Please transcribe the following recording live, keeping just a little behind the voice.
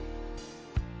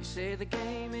say the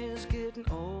game is getting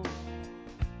old.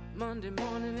 Monday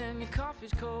morning and your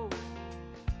coffee's cold.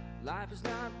 Life is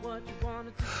not what you want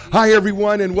it to be. Hi,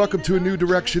 everyone, and welcome to A New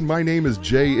Direction. My name is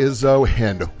Jay Izzo,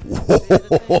 and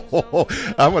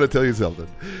I want to tell you something.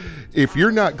 If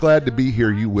you're not glad to be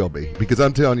here, you will be, because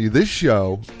I'm telling you, this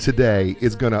show today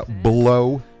is going to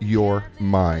blow your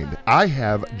mind. I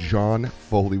have John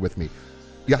Foley with me.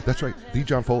 Yeah, that's right, the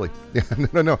John Foley. Yeah,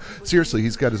 no. Seriously,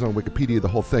 he's got his own Wikipedia, the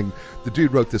whole thing. The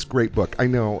dude wrote this great book. I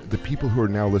know the people who are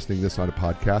now listening to this on a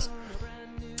podcast,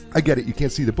 I get it, you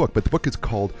can't see the book, but the book is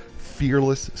called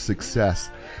Fearless Success.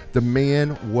 The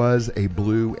man was a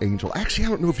blue angel. Actually, I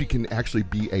don't know if you can actually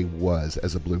be a was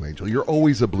as a blue angel. You're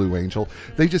always a blue angel.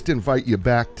 They just invite you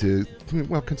back to,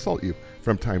 well, consult you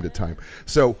from time to time.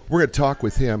 So we're going to talk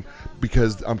with him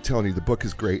because I'm telling you, the book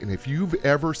is great. And if you've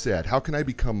ever said, how can I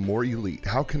become more elite?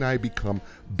 How can I become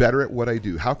better at what I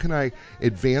do? How can I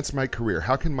advance my career?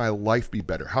 How can my life be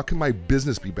better? How can my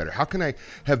business be better? How can I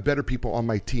have better people on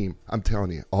my team? I'm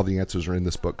telling you, all the answers are in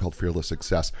this book called Fearless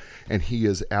Success. And he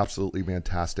is absolutely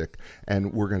fantastic.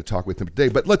 And we're going to talk with him today.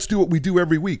 But let's do what we do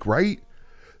every week, right?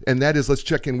 And that is, let's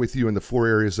check in with you in the 4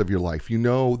 areas of your life. You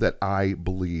know that I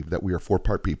believe that we are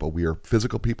 4-part people. We are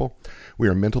physical people, we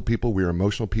are mental people, we are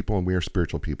emotional people, and we are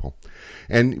spiritual people.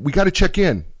 And we got to check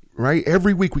in, right?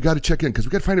 Every week we got to check in because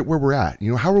we got to find out where we're at. You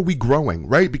know, how are we growing,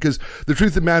 right? Because the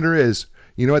truth of the matter is,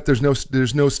 you know what? There's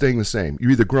no staying the same.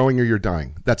 You're either growing or you're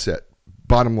dying. That's it.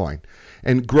 Bottom line.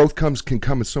 And growth can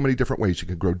come in so many different ways. You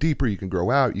can grow deeper, you can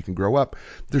grow out, you can grow up.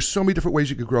 There's so many different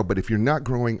ways you can grow, but if you're not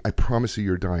growing, I promise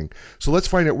you're dying. So let's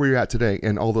find out where you're at today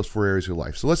in all those 4 areas of your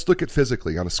life. So let's look at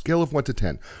physically on a scale of 1 to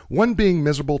 10. 1 being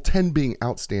miserable, 10 being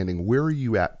outstanding. Where are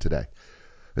you at today?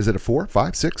 Is it a 4,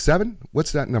 5, 6, 7?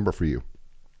 What's that number for you?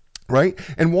 Right?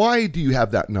 And why do you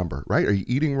have that number, right? Are you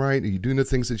eating right? Are you doing the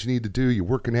things that you need to do? You're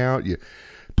working out? You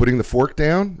putting the fork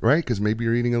down, right? Because maybe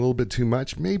you're eating a little bit too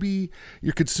much. Maybe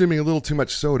you're consuming a little too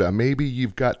much soda. Maybe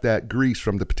you've got that grease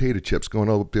from the potato chips going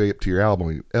all the way up to your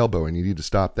elbow, and you need to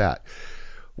stop that.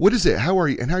 What is it? How are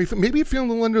you? And how are you feeling? Maybe you're feeling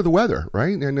a little under the weather,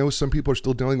 right? I know some people are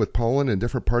still dealing with pollen in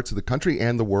different parts of the country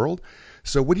and the world.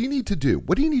 So what do you need to do?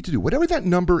 What do you need to do? Whatever that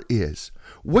number is,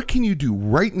 what can you do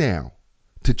right now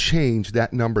to change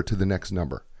that number to the next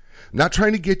number? Not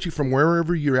trying to get you from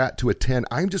wherever you're at to a 10.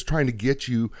 I'm just trying to get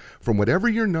you from whatever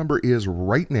your number is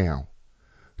right now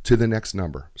to the next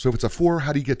number. So if it's a 4,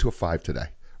 how do you get to a 5 today?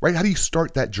 Right? How do you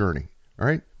start that journey? All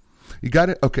right? You got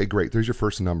it? Okay, great. There's your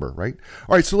first number, right?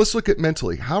 All right, so let's look at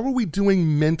mentally. How are we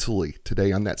doing mentally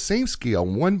today on that same scale?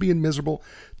 1 being miserable,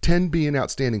 10 being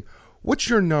outstanding. What's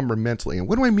your number mentally? And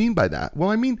what do I mean by that?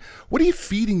 Well, I mean, what are you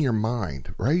feeding your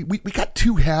mind, right? We got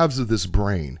 2 halves of this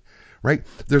brain. Right?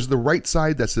 There's the right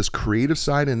side, that's this creative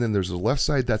side, and then there's the left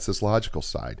side, that's this logical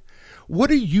side. What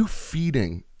are you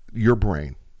feeding your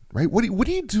brain? Right? What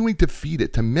are you doing to feed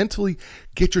it, to mentally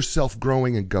get yourself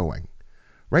growing and going?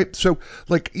 Right? So,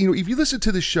 like, you know, if you listen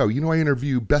to this show, you know I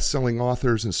interview best-selling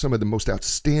authors and some of the most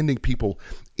outstanding people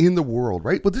in the world,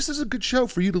 right? Well, this is a good show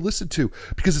for you to listen to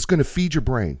because it's going to feed your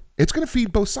brain. It's going to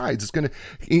feed both sides. It's going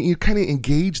to you kind of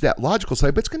engage that logical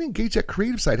side, but it's going to engage that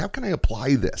creative side. How can I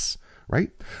apply this? Right?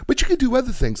 But you can do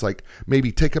other things like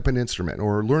maybe take up an instrument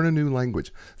or learn a new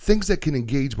language, things that can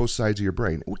engage both sides of your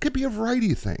brain. It could be a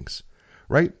variety of things,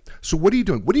 right? So what are you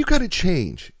doing? What do you got to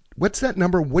change? What's that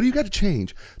number? What do you got to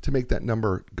change to make that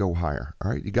number go higher?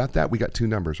 All right, you got that? We got 2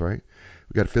 numbers, right?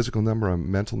 We got a physical number, a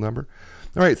mental number.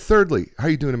 All right, thirdly, how are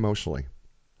you doing emotionally?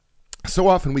 So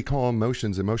often we call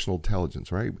emotions emotional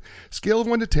intelligence, right? Scale of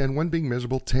 1 to 10, 1 being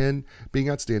miserable, 10 being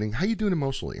outstanding. How are you doing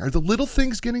emotionally? Are the little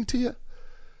things getting to you?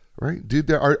 Right? Dude,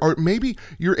 or maybe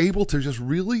you're able to just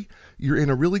really, you're in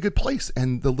a really good place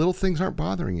and the little things aren't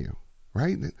bothering you,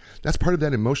 right? That's part of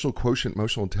that emotional quotient,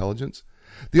 emotional intelligence.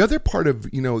 The other part of,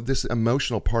 you know, this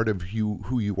emotional part of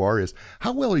who you are is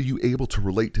how well are you able to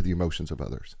relate to the emotions of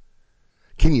others?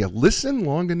 Can you listen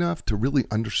long enough to really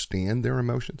understand their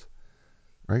emotions,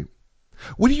 right?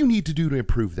 What do you need to do to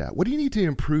improve that? What do you need to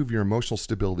improve your emotional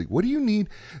stability? What do you need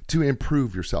to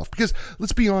improve yourself? Because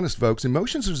let's be honest, folks,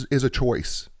 emotions is a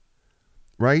choice.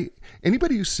 Right?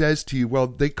 Anybody who says to you, well,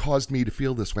 they caused me to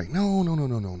feel this way.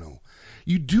 No.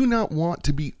 You do not want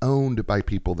to be owned by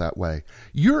people that way.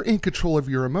 You're in control of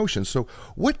your emotions. So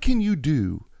what can you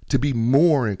do to be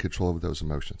more in control of those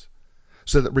emotions?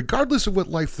 So that regardless of what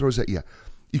life throws at you,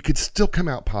 you could still come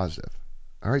out positive.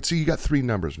 All right. So you got 3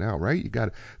 numbers now, right? You got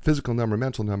a physical number,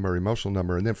 mental number, emotional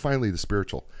number, and then finally the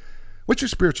spiritual. What's your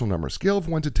spiritual number? Scale of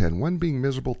 1 to 10, 1 being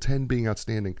miserable, 10 being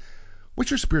outstanding.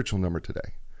 What's your spiritual number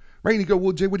today? Right? And you go,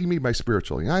 well, Jay, what do you mean by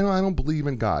spiritual? I don't believe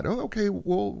in God. Oh, okay.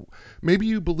 Well, maybe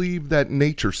you believe that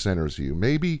nature centers you.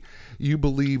 Maybe you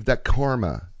believe that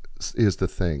karma is the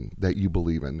thing that you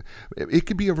believe in? It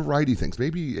could be a variety of things.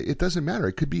 Maybe it doesn't matter.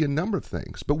 It could be a number of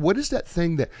things. But what is that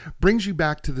thing that brings you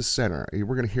back to the center?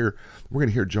 We're going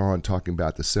to hear John talking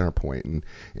about the center point, and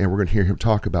we're going to hear him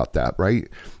talk about that, right?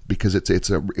 Because it's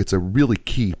a really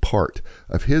key part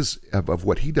of of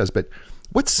what he does. But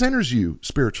what centers you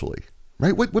spiritually,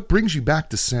 right? What brings you back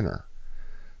to center?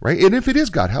 Right? And if it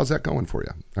is God, how's that going for you?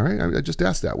 All right. I just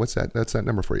asked that. What's that? That's that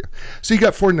number for you. So you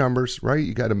got 4 numbers, right?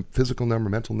 You got a physical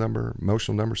number, mental number,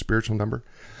 emotional number, spiritual number.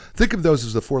 Think of those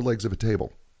as the 4 legs of a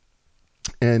table.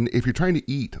 And if you're trying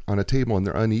to eat on a table and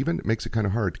they're uneven, it makes it kind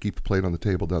of hard to keep the plate on the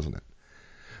table, doesn't it?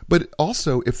 But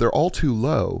also, if they're all too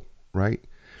low, right?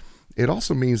 It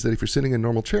also means that if you're sitting in a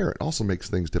normal chair, it also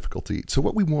makes things difficult to eat. So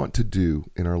what we want to do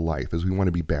in our life is we want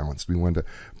to be balanced. We want to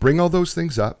bring all those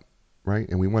things up, right?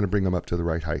 And we want to bring them up to the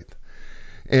right height.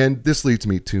 And this leads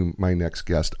me to my next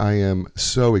guest. I am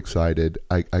so excited.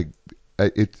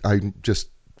 I'm just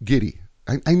giddy.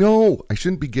 I know I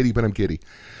shouldn't be giddy, but I'm giddy.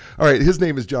 All right, his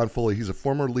name is John Foley. He's a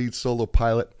former lead solo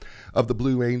pilot of the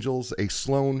Blue Angels, a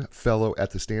Sloan Fellow at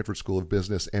the Stanford School of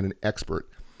Business, and an expert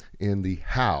in the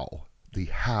how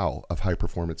of high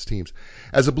performance teams.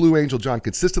 As a Blue Angel, John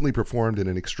consistently performed in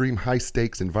an extreme high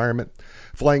stakes environment,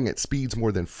 flying at speeds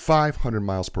more than 500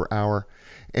 miles per hour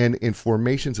and in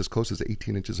formations as close as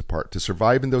 18 inches apart. To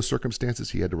survive in those circumstances,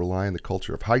 he had to rely on the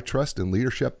culture of high trust and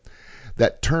leadership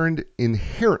that turned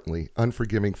inherently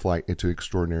unforgiving flight into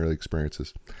extraordinary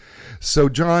experiences. So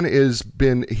John has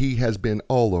been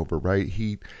all over, right?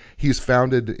 He's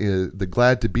founded the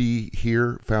Glad to Be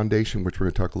Here Foundation, which we're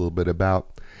going to talk a little bit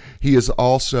about. He is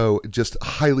also just a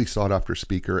highly sought after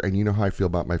speaker, and you know how I feel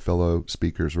about my fellow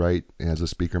speakers, right? As a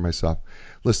speaker myself.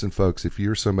 Listen, folks, if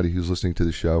you're somebody who's listening to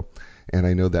the show, and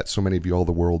I know that so many of you all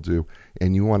the world do,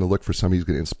 and you want to look for somebody who's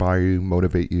going to inspire you,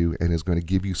 motivate you, and is going to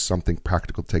give you something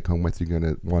practical to take home with you, you're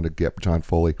going to want to get John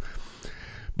Foley.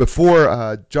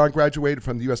 Before John graduated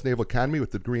from the U.S. Naval Academy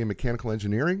with a degree in mechanical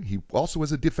engineering, he also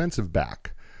was a defensive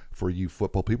back for you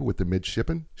football people with the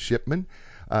midshipman.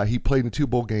 He played in 2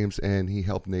 bowl games, and he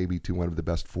helped Navy to one of the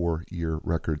best 4-year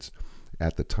records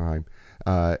at the time.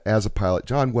 As a pilot,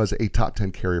 John was a top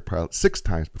 10 carrier pilot 6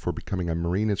 times before becoming a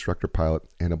Marine instructor pilot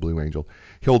and a Blue Angel.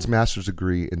 He holds a master's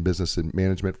degree in business and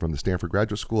management from the Stanford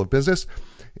Graduate School of Business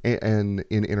and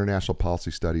in international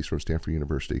policy studies from Stanford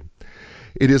University.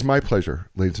 It is my pleasure,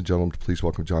 ladies and gentlemen, to please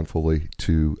welcome John Foley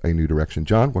to A New Direction.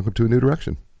 John, welcome to A New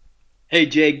Direction. Hey,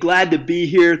 Jay, glad to be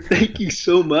here. Thank you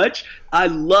so much. I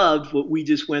loved what we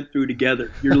just went through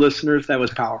together. Your listeners, that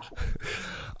was powerful.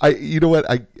 You know what?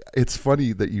 It's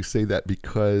funny that you say that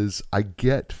because I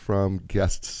get from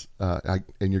guests, and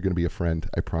you're going to be a friend,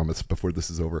 I promise, before this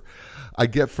is over. I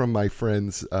get from my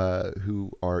friends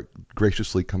who are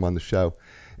graciously come on the show,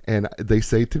 and they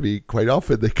say to me quite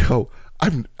often, they go,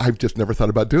 I've just never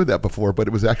thought about doing that before, but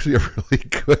it was actually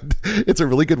it's a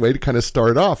really good way to kind of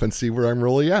start off and see where I'm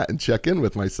really at and check in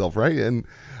with myself, right? And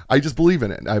I just believe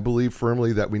in it. I believe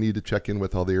firmly that we need to check in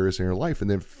with all the areas in your life and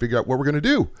then figure out what we're going to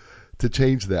do to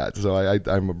change that. So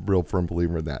I'm a real firm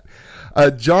believer in that.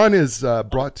 John is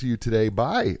brought to you today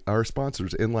by our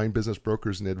sponsors, Inline Business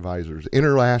Brokers and Advisors,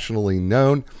 internationally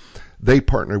known. They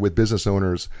partner with business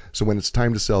owners. So when it's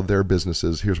time to sell their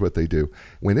businesses, here's what they do.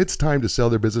 When it's time to sell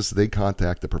their business, they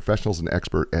contact the professionals and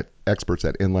experts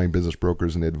at Inline Business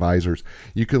Brokers and Advisors.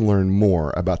 You can learn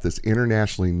more about this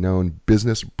internationally known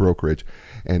business brokerage,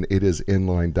 and it is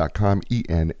inline.com,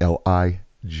 ENLIGN.com,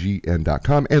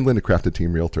 and Linda Crafted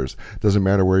Team Realtors. Doesn't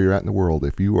matter where you're at in the world.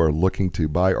 If you are looking to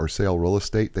buy or sell real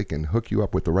estate, they can hook you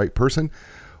up with the right person.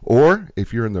 Or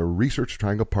if you're in the Research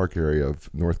Triangle Park area of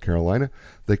North Carolina,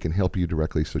 they can help you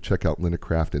directly. So check out Linda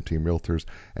Craft and Team Realtors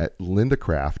at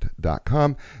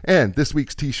lindacraft.com. And this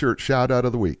week's t-shirt shout out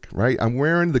of the week, right? I'm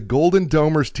wearing the Golden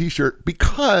Domers t-shirt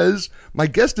because my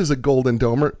guest is a Golden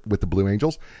Domer with the Blue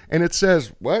Angels. And it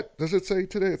says, what does it say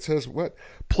today? It says, what?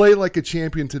 Play like a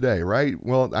champion today, right?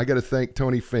 Well, I got to thank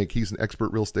Tony Fink. He's an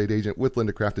expert real estate agent with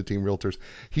Linda Craft and Team Realtors.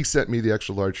 He sent me the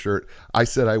extra large shirt. I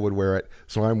said I would wear it,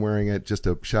 so I'm wearing it. Just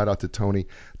a shout out to Tony.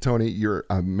 Tony, you're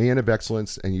a man of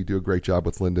excellence, and you do a great job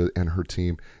with Linda and her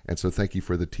team. And so thank you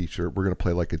for the t-shirt. We're going to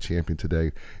play like a champion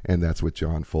today, and that's with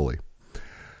John Foley.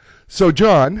 So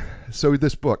John,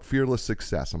 this book, Fearless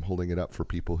Success, I'm holding it up for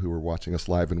people who are watching us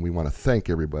live, and we want to thank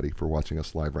everybody for watching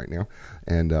us live right now.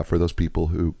 And for those people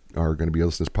who are going to be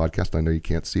listening to this podcast, I know you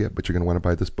can't see it, but you're going to want to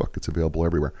buy this book. It's available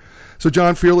everywhere. So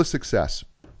John, Fearless Success.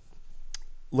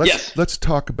 Let's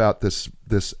talk about this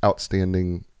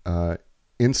outstanding,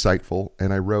 insightful,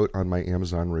 and I wrote on my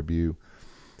Amazon review,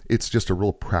 it's just a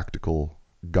real practical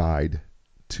guide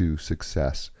to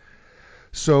success.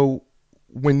 So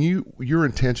when your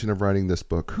intention of writing this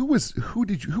book, who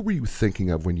were you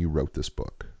thinking of when you wrote this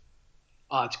book?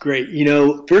 Oh, it's great.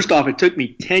 First off, it took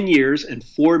me 10 years and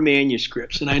 4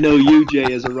 manuscripts. And I know you,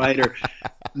 Jay, as a writer,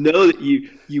 know that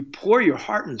you pour your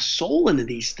heart and soul into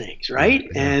these things, Yeah, right?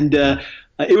 yeah, And yeah.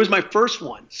 it was my first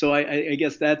one. So I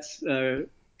guess that's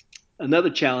another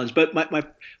challenge. But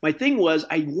my thing was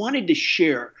I wanted to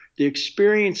share the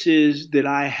experiences that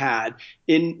I had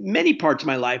in many parts of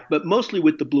my life, but mostly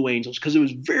with the Blue Angels because it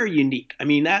was very unique. I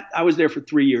mean, that I was there for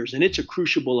 3 years, and it's a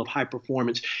crucible of high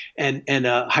performance and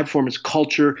high performance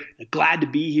culture, a glad to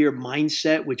be here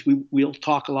mindset, which we'll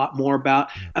talk a lot more about.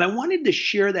 Yeah, And I wanted to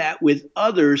share that with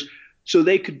others so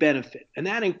they could benefit. And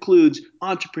that includes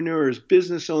entrepreneurs,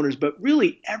 business owners, but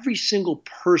really every single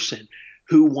person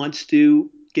who wants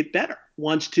to get better,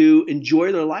 wants to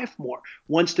enjoy their life more,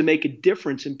 wants to make a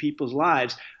difference in people's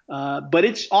lives. But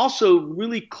it's also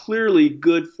really clearly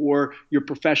good for your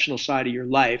professional side of your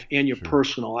life and your sure.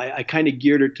 personal. I kind of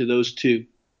geared it to those two.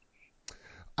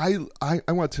 I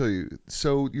want to tell you,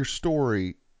 so your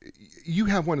story, you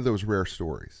have one of those rare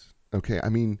stories. Okay. I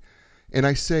mean, and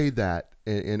I say that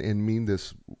and mean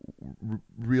this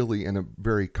really in a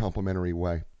very complimentary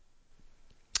way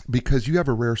because you have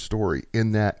a rare story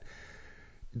in that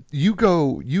you're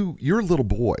a little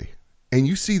boy and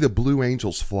you see the Blue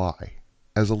Angels fly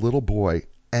as a little boy,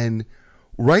 and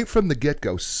right from the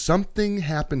get-go something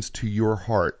happens to your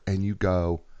heart and you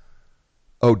go,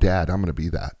 oh dad, I'm going to be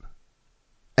that.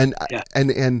 and Yeah.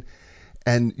 and and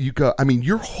and you go, I mean,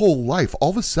 your whole life all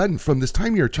of a sudden from this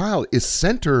time you're a child is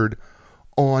centered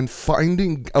on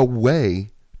finding a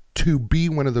way to be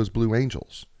one of those Blue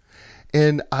Angels.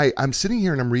 And I'm sitting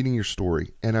here and I'm reading your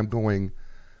story and I'm going,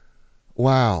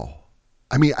 wow.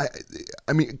 I mean,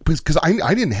 because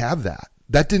I didn't have that.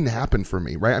 That didn't happen for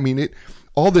me, right? I mean,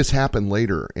 all this happened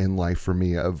later in life for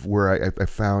me of where I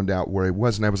found out where I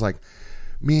was, and I was like,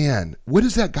 man, what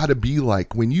does that got to be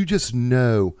like when you just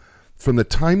know from the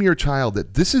time you're a child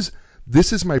that this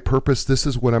is my purpose, this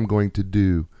is what I'm going to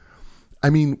do. I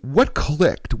mean, what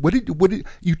clicked? What did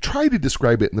you try to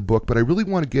describe it in the book? But I really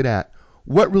want to get at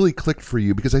what really clicked for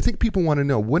you because I think people want to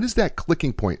know what is that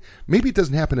clicking point. Maybe it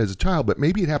doesn't happen as a child, but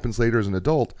maybe it happens later as an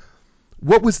adult.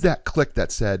 What was that click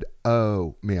that said,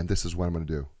 "Oh man, this is what I'm going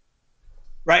to do"?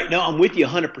 Right. No, I'm with you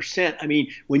 100%. I mean,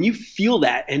 when you feel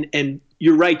that, and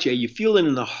you're right, Jay, you feel it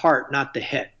in the heart, not the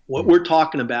head. What Mm, we're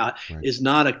talking about right, is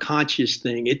not a conscious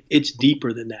thing. It's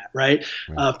deeper than that, right?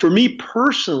 right. For me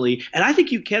personally, and I think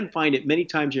you can find it many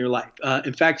times in your life.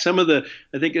 In fact, I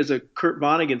think there's a Kurt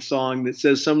Vonnegut song that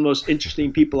says some of the most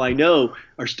interesting people I know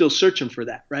are still searching for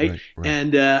that, right? Right,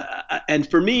 right. And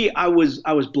for me, I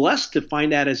was blessed to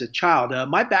find that as a child.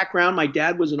 My background, my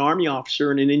dad was an Army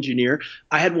officer and an engineer.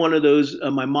 I had one of those.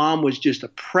 My mom was just a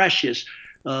precious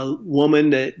woman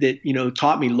that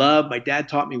taught me love. My dad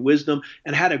taught me wisdom,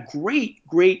 and had a great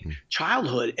Mm,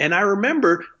 childhood. And I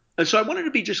remember. So I wanted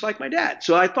to be just like my dad.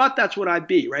 So I thought that's what I'd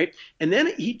be, right? And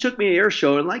then he took me to an air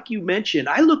show, and like you mentioned,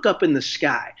 I look up in the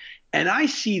sky and I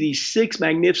see these 6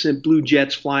 magnificent blue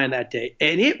jets flying that day,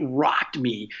 and it rocked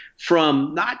me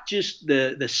from not just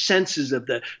the senses of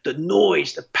the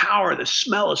noise, the power, the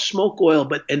smell of smoke oil,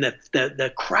 but and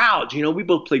the crowds. We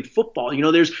both played football.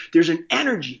 There's an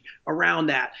energy around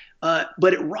that,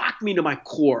 but it rocked me to my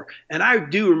core. And I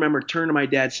do remember turning to my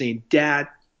dad saying, "Dad,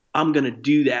 I'm going to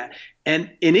do that."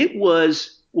 And it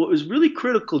was what was really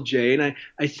critical, Jay, and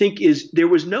I think is there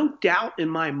was no doubt in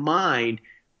my mind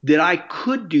that I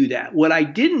could do that. What I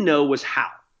didn't know was how,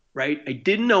 right? I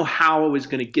didn't know how I was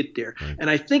going to get there. right. And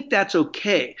I think that's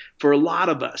okay for a lot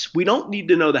of us. We don't need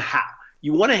to know the how.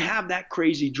 You want to have that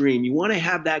crazy dream, you want to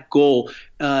have that goal.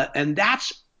 And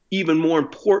that's even more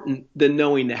important than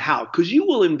knowing the how, because you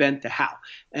will invent the how.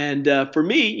 And for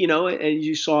me, as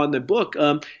you saw in the book,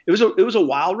 it was a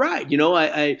wild ride.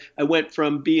 I went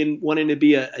from wanting to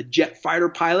be a jet fighter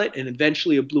pilot and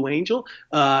eventually a Blue Angel.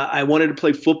 I wanted to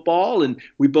play football, and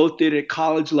we both did it at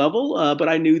college level. But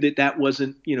I knew that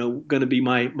wasn't going to be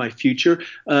my future.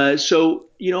 So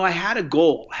I had a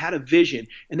goal, I had a vision,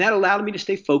 and that allowed me to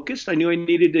stay focused. I knew I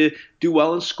needed to do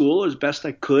well in school as best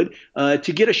I could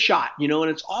to get a shot. And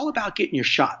it's all about getting your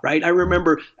shot, right? I Right.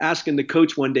 remember asking the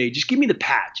coach one day, just give me the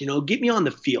pads, get me on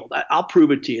the field. I'll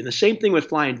prove it to you. And the same thing with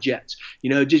flying jets,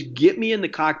 just get me in the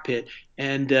cockpit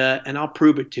and I'll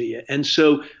prove it to you. And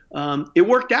so it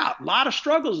worked out. A lot of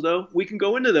struggles, though. We can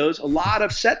go into those. A lot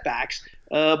of setbacks.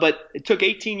 But it took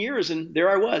 18 years, and there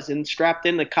I was, and strapped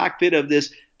in the cockpit of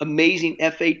this amazing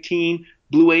F-18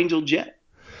 Blue Angel jet.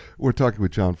 We're talking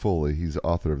with John Foley. He's the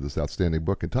author of this outstanding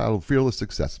book entitled Fearless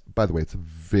Success. By the way, it's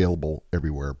available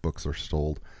everywhere books are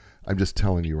sold. I'm just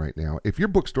telling you right now. If your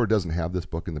bookstore doesn't have this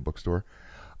book in the bookstore,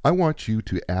 I want you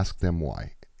to ask them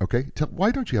why. Okay?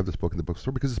 Why don't you have this book in the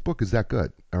bookstore? Because this book is that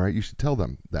good. All right? You should tell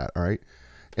them that. All right?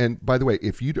 And by the way,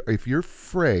 if you're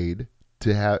afraid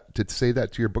to say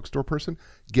that to your bookstore person,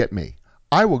 get me.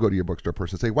 I will go to your bookstore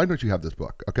person and say, "Why don't you have this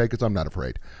book?" Okay, because I'm not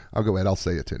afraid. I'll go ahead. I'll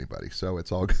say it to anybody. So it's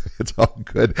all it's all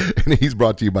good. And he's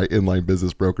brought to you by Inline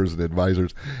Business Brokers and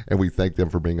Advisors, and we thank them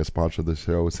for being a sponsor of the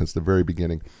show since the very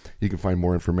beginning. You can find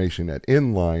more information at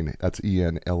Inline. That's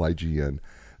ENLIGN.com.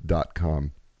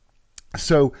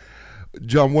 So,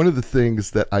 John, one of the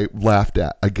things that I laughed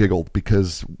at, I giggled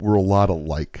because we're a lot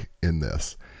alike in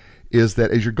this, is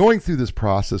that as you're going through this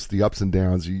process, the ups and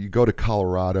downs, you go to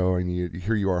Colorado and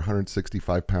here you are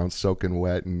 165 pounds soaking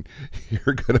wet and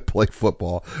you're going to play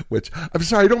football, which I'm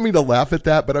sorry, I don't mean to laugh at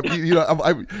that, but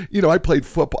I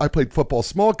played football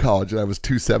small college and I was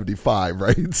 275,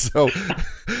 right? So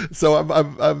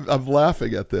I'm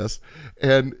laughing at this.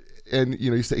 And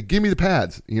you say, give me the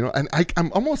pads, and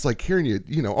I'm almost like hearing you,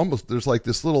 almost there's like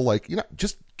this little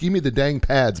just give me the dang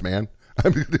pads, man,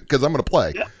 because I'm going to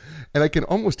play. Yeah. And I can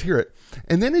almost hear it.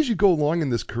 And then as you go along in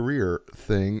this career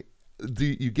thing,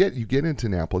 you get into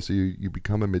Annapolis, so you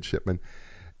become a midshipman.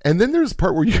 And then there's a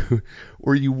part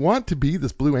where you want to be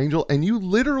this Blue Angel, and you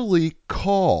literally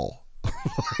call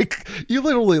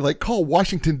call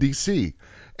Washington D.C.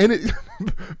 and it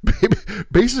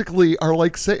basically are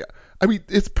like say, I mean,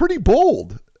 it's pretty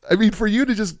bold. I mean, for you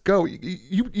to just go,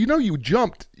 you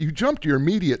jumped your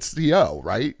immediate CO,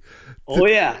 right? Oh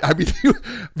yeah. I mean,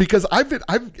 because I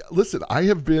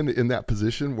have been in that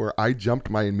position where I jumped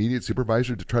my immediate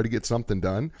supervisor to try to get something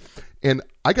done, and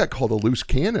I got called a loose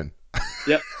cannon.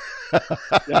 Yep.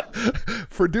 Yep.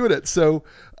 For doing it. So,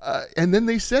 and then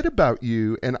they said about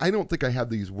you, and I don't think I have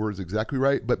these words exactly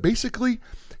right, but basically,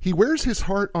 he wears his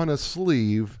heart on a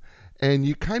sleeve. And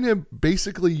you kind of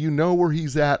basically where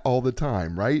he's at all the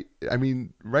time, right? I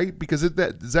mean, right? Because is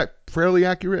that fairly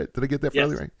accurate? Did I get that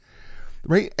fairly right?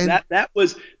 Right. And that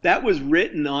was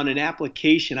written on an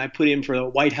application I put in for the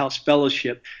White House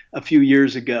Fellowship a few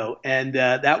years ago, and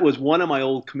that was one of my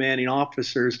old commanding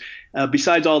officers.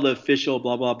 Besides all the official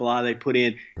blah blah blah they put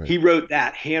in, right. He wrote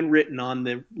that handwritten on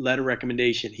the letter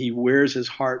recommendation. He wears his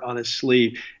heart on his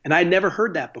sleeve, and I'd never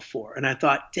heard that before. And I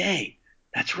thought, dang,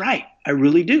 that's right. I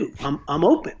really do. I'm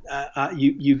open.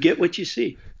 You get what you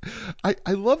see. I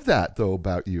love that though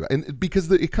about you, and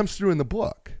because it comes through in the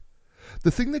book.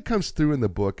 The thing that comes through in the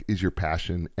book is your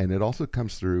passion, and it also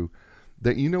comes through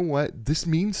that this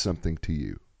means something to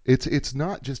you. It's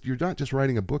not just you're not just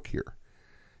writing a book here.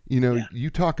 Yeah. You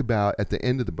talk about at the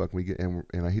end of the book, and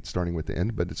I hate starting with the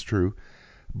end, but it's true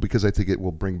because I think it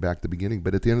will bring back the beginning.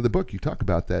 But at the end of the book, you talk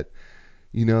about that.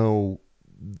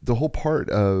 The whole part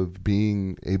of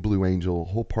being a Blue Angel,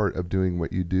 whole part of doing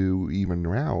what you do even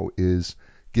now is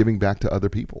giving back to other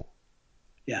people.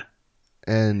 Yeah.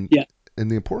 And Yeah. and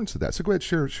the importance of that. So go ahead,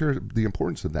 share the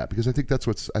importance of that, because I think that's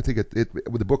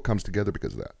the book comes together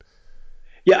because of that.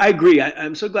 Yeah, I agree.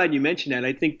 I'm so glad you mentioned that.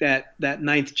 I think that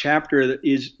ninth chapter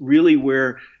is really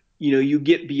where you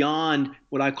get beyond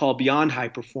what I call beyond high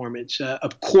performance.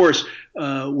 Of course, we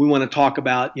want to talk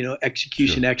about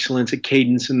execution excellence, a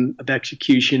cadence of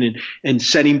execution, and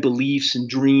setting beliefs and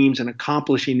dreams and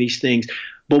accomplishing these things.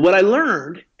 But what I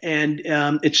learned, and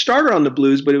it started on the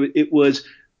blues, but it was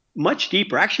much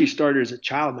deeper. Actually, started as a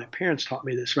child. My parents taught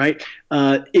me this. Right?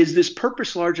 Is this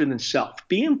purpose larger than self?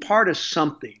 Being part of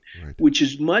something. Right. Which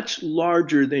is much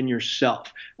larger than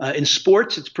yourself. In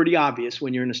sports, it's pretty obvious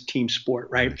when you're in a team sport,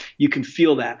 right? You can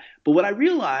feel that. But what I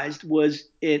realized was,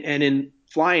 in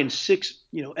flying six,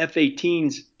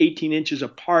 F-18s, 18 inches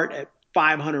apart at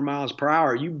 500 miles per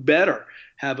hour, you better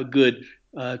have a good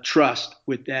trust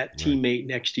with that teammate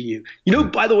next to you.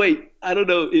 By the way, I don't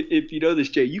know if you know this,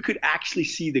 Jay, you could actually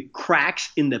see the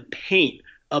cracks in the paint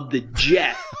of the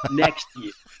jet next to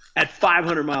you at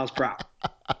 500 miles per hour.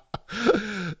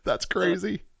 That's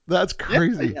crazy. That's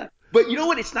crazy. Yeah. But you know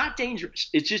what? It's not dangerous.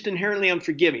 It's just inherently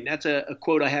unforgiving. That's a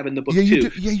quote I have in the book, too.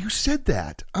 You said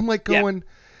that. I'm like going,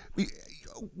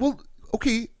 well,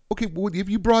 okay. Well, if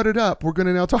you brought it up, we're going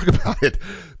to now talk about it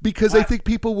because I think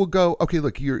people will go, okay,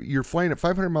 look, you're flying at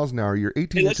 500 miles an hour. You're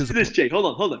 18 let's inches. do this, Jay.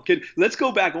 Hold on. Let's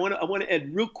go back. I want to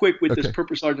add real quick with this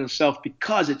purpose larger than self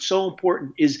because it's so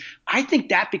important. I think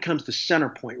that becomes the center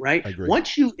point, right? I agree.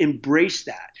 Once you embrace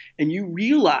that and you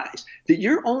realize that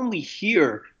you're only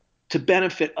here to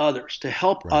benefit others, to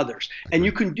help Right. others. And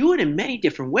you Agree. can do it in many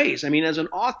different ways. I mean, as an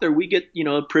author, we get,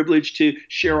 a privilege to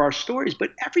share our stories,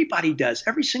 but everybody does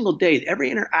every single day, every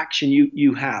interaction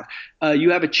you have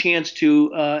a chance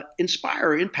to inspire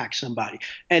or impact somebody.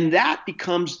 And that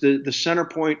becomes the center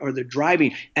point or the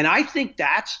driving. And I think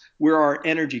that's where our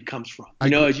energy comes from. I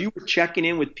agree. As you were checking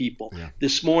in with people Yeah.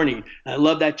 this morning, I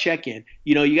love that check-in.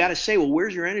 You got to say, well,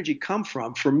 where's your energy come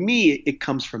from? For me, it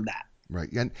comes from that. Right.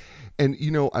 And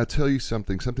I'll tell you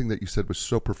something that you said was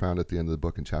so profound at the end of the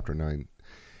book in chapter 9.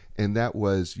 And that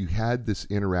was you had this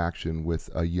interaction with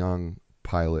a young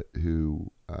pilot who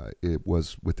it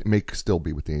was with may still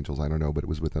be with the Angels, I don't know, but it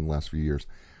was within the last few years.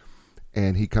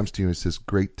 And he comes to you and says,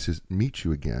 "Great to meet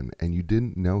you again." And you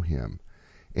didn't know him.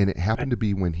 And it happened to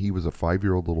be when he was a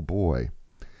 5-year-old little boy.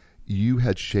 You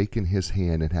had shaken his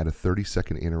hand and had a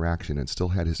 30-second interaction and still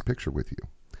had his picture with you.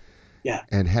 Yeah.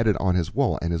 And had it on his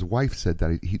wall. And his wife said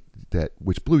that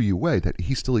which blew you away, that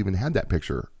he still even had that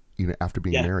picture, after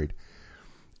being Yeah. married.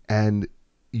 And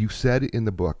you said in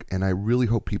the book, and I really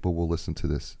hope people will listen to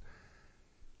this,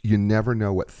 you never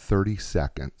know what 30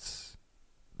 seconds,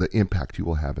 the impact you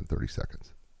will have in 30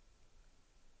 seconds.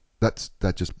 That's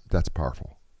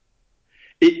powerful.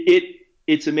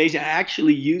 It's amazing. I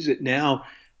actually use it now,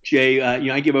 Jay.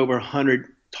 I give over 100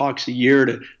 talks a year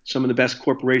to some of the best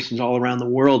corporations all around the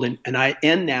world, and I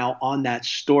end now on that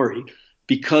story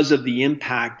because of the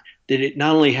impact that it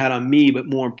not only had on me, but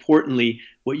more importantly,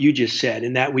 what you just said,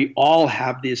 and that we all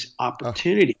have this Oh,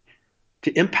 opportunity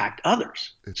to impact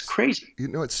others. It's it's crazy.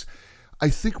 it's. I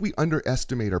think we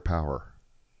underestimate our power.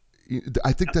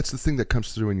 I think that's the thing that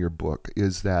comes through in your book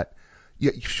is that,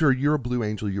 yeah, sure, you're a Blue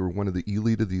Angel, you're one of the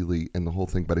elite of the elite and the whole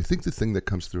thing, but I think the thing that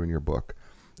comes through in your book,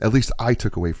 at least I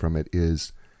took away from it,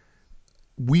 is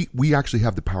we actually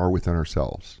have the power within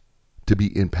ourselves to be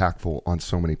impactful on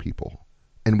so many people,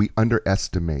 and we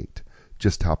underestimate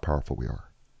just how powerful we are.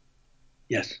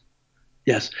 Yes.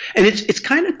 Yes, and it's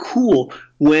kind of cool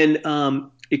when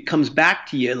it comes back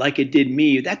to you like it did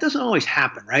me. That doesn't always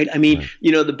happen, right? I mean,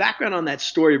 Right. the background on that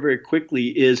story very quickly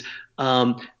is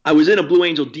I was in a Blue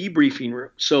Angel debriefing room,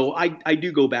 so I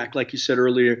do go back, like you said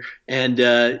earlier, and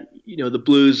the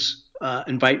Blues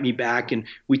invite me back, and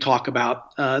we talk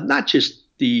about not just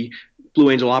the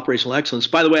Blue Angel operational excellence.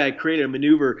 By the way, I created a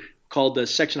maneuver called the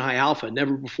section high alpha,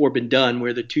 never before been done,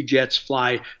 where the two jets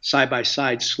fly side by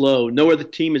side slow. No other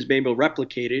team has been able to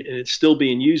replicate it, and it's still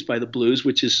being used by the Blues,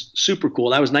 which is super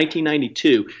cool. That was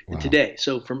 1992 and Wow. today.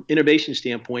 So from innovation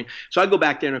standpoint, so I go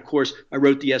back there, and of course I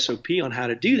wrote the SOP on how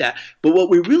to do that. But what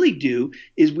we really do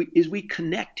is we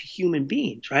connect to human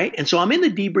beings, right? And so I'm in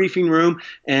the debriefing room,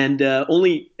 and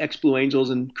only ex Blue Angels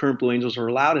and current Blue Angels are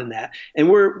allowed in that. And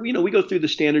we go through the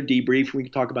standard debrief. We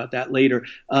can talk about that later.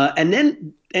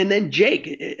 And then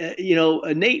Jake,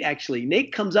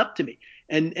 Nate comes up to me,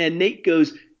 and Nate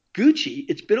goes, "Gucci,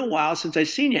 it's been a while since I've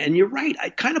seen you." And you're right.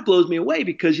 It kind of blows me away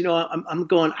because, I'm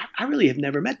going, I really have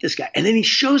never met this guy. And then he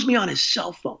shows me on his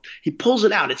cell phone. He pulls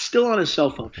it out. It's still on his cell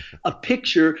phone. A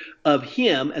picture of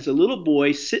him as a little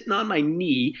boy sitting on my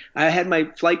knee. I had my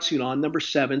flight suit on, number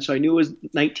 7. So I knew it was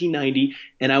 1990,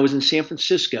 and I was in San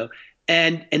Francisco.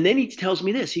 And then he tells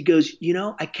me this. He goes,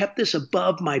 I kept this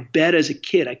above my bed as a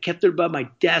kid. I kept it above my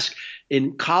desk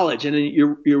in college. And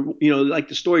then like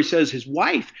the story says, his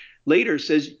wife later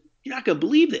says, "You're not going to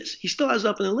believe this. He still has it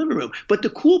up in the living room." But the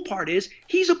cool part is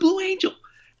he's a Blue Angel.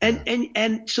 Yeah.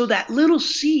 And so that little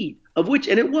seed of which,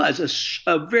 and it was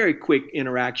a very quick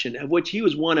interaction of which he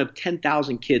was one of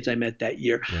 10,000 kids I met that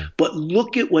year. Yeah. But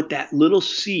look at what that little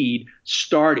seed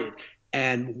started.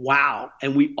 And wow,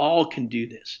 and we all can do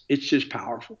this. It's just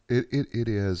powerful. It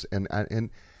is, and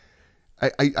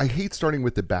I hate starting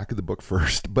with the back of the book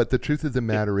first, but the truth of the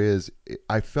matter is,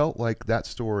 I felt like that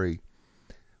story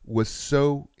was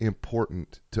so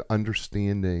important to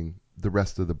understanding the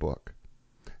rest of the book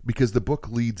because the book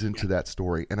leads into that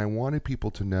story, and I wanted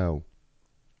people to know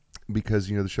because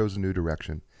the show's a new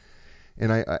direction,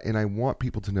 and I want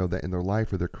people to know that in their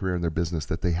life or their career and their business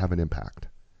that they have an impact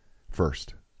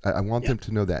first. I want Yeah, them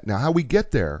to know that. Now, how we get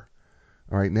there,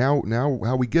 all right. Now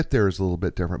how we get there is a little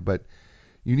bit different, but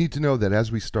you need to know that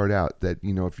as we start out, that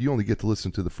if you only get to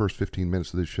listen to the first 15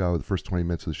 minutes of the show, the first 20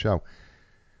 minutes of the show,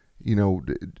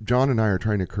 John and I are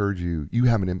trying to encourage you. You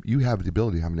have the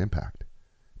ability to have an impact,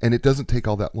 and it doesn't take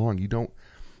all that long. You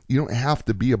don't have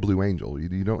to be a Blue Angel.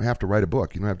 You don't have to write a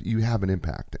book. You have an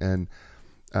impact, and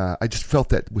I just felt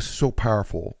that was so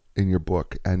powerful in your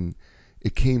book, and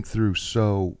it came through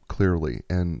so clearly,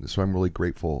 and so I'm really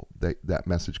grateful that that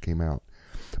message came out.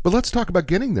 But let's talk about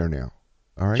getting there now.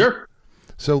 All right. sure.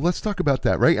 So let's talk about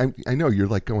that, right? I know you're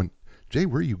like going, Jay,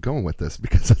 where are you going with this?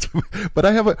 Because but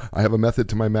I have a method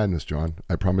to my madness, John.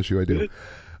 I promise you I do.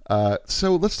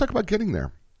 So let's talk about getting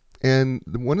there. And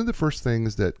one of the first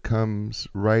things that comes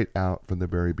right out from the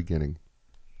very beginning,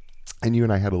 and you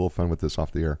and I had a little fun with this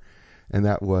off the air, and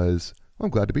that was, well, I'm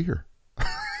glad to be here.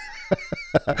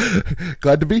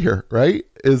 Glad to be here, right?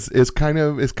 Is kind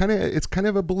of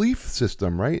a belief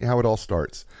system, right? How it all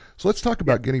starts. So let's talk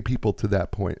about getting people to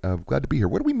that point of glad to be here.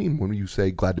 What do we mean when you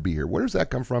say glad to be here? Where does that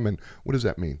come from, and what does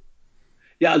that mean?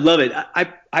 Yeah, I love it.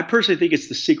 I personally think it's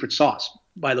the secret sauce.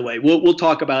 By the way, we'll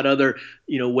talk about other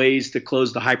ways to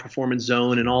close the high performance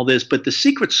zone and all this, but the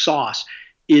secret sauce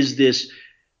is this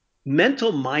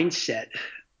mental mindset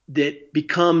that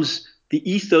becomes the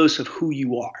ethos of who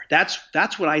you are. That's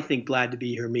what I think glad to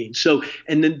be here means. So,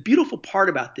 and the beautiful part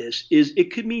about this is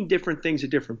it could mean different things to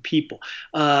different people.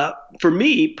 For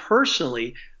me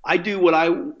personally, I do what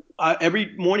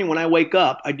every morning when I wake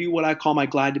up, I do what I call my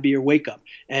glad to be here wake up.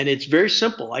 And it's very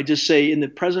simple. I just say in the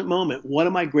present moment, what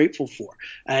am I grateful for?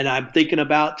 And I'm thinking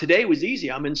about today was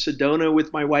easy. I'm in Sedona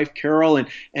with my wife, Carol,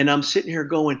 and I'm sitting here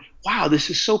going, wow, this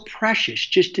is so precious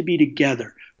just to be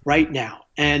together right now.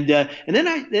 And then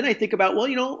I think about, well,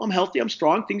 I'm healthy, I'm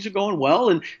strong, things are going well,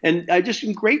 and I just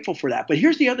am grateful for that. But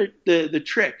here's the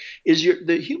trick is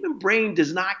the human brain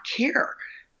does not care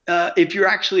if you're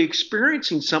actually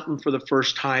experiencing something for the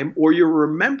first time or you're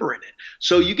remembering it.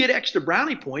 So you get extra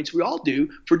brownie points, we all do,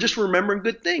 for just remembering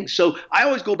good things. So I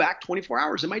always go back 24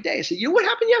 hours in my day. I say, what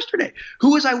happened yesterday?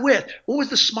 Who was I with? What was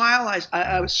the smile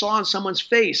I saw on someone's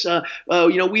face?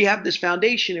 We have this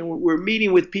foundation and we're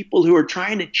meeting with people who are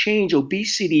trying to change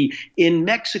obesity in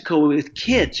Mexico with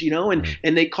kids,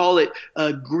 and they call it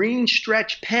a green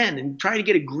stretch pen and trying to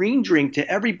get a green drink to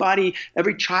everybody,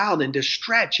 every child, and to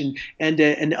stretch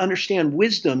and understand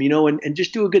wisdom, and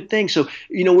just do a good thing. So,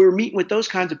 we were meeting with those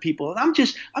kinds of people, and I'm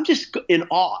just in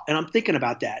awe, and I'm thinking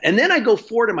about that. And then I go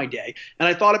forward in my day, and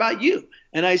I thought about you,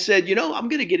 and I said, I'm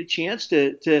going to get a chance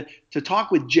to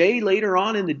talk with Jay later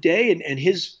on in the day and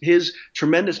his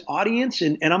tremendous audience,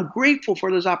 and I'm grateful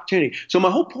for those opportunities. So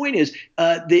my whole point is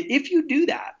that if you do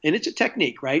that, and it's a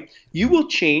technique, right, you will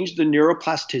change the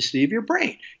neuroplasticity of your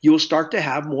brain. You will start to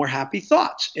have more happy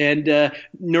thoughts, and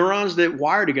neurons that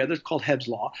wire together, it's called Hebb's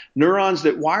law, neurons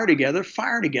that wire together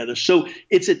fire together. So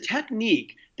it's a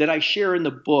technique that I share in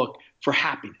the book for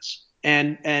happiness.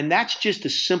 And that's just a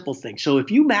simple thing. So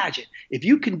if you imagine, if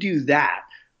you can do that,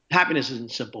 happiness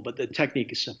isn't simple, but the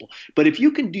technique is simple. But if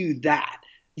you can do that,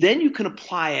 then you can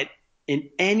apply it in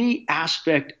any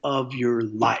aspect of your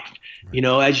life.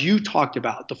 Right. As you talked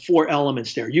about, the 4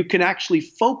 elements there, you can actually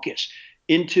focus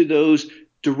into those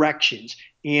directions.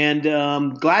 And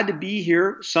glad to be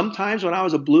here. Sometimes when I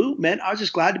was a blue, meant I was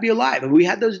just glad to be alive. And we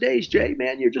had those days, Jay,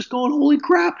 man, you're just going, holy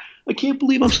crap, I can't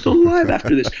believe I'm still alive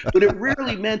after this. But it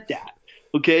rarely meant that.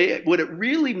 Okay. What it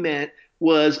really meant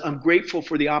was I'm grateful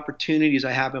for the opportunities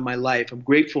I have in my life. I'm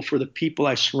grateful for the people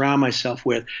I surround myself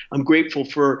with. I'm grateful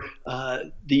for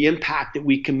the impact that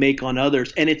we can make on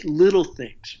others. And it's little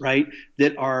things, right,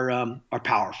 that are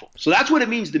powerful. So that's what it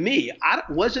means to me.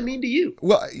 What does it mean to you?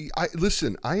 Well,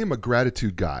 listen, I am a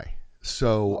gratitude guy.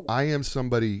 So I am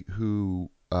somebody who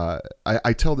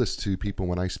I tell this to people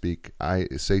when I speak. I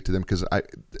say to them, because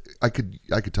I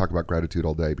could talk about gratitude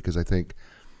all day, because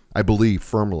I believe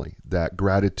firmly that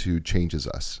gratitude changes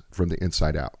us from the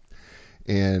inside out.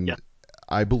 And yeah.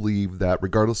 I believe that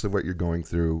regardless of what you're going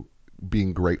through,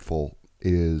 being grateful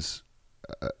is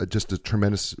just a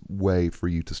tremendous way for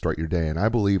you to start your day. And I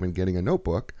believe in getting a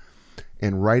notebook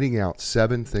and writing out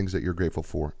 7 things that you're grateful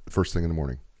for the first thing in the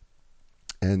morning.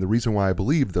 And the reason why I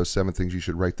believe those 7 things, you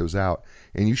should write those out.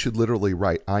 And you should literally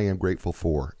write, I am grateful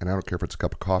for. And I don't care if it's a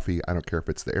cup of coffee. I don't care if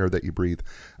it's the air that you breathe.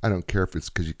 I don't care if it's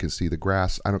because you can see the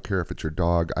grass. I don't care if it's your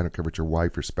dog. I don't care if it's your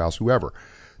wife, your spouse, whoever.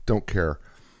 Don't care.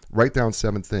 Write down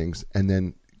 7 things. And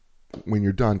then when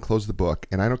you're done, close the book.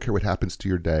 And I don't care what happens to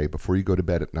your day before you go to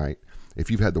bed at night. If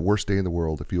you've had the worst day in the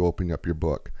world, if you open up your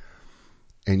book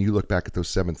and you look back at those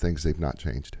 7 things, they've not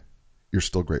changed. You're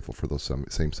still grateful for those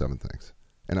same 7 things.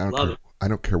 And I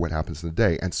don't care what happens in the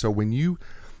day. And so when you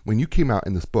came out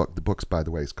in this book, the book's, by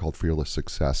the way, is called Fearless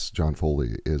Success. John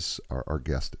Foley is our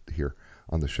guest here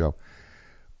on the show.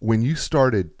 When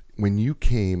you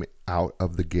came out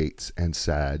of the gates and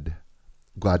said,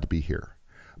 glad to be here,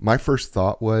 my first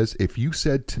thought was, if you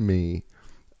said to me,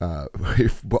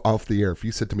 off the air, if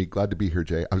you said to me, glad to be here,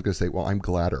 Jay, I was going to say, well, I'm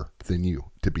gladder than you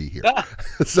to be here.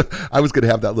 So I was going to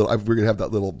have we're going to have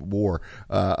that little war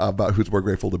about who's more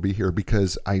grateful to be here,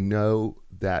 because I know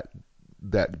that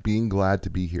being glad to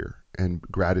be here and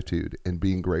gratitude and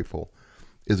being grateful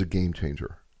is a game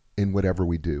changer in whatever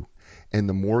we do. And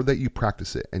the more that you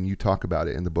practice it, and you talk about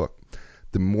it in the book,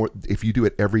 the more, if you do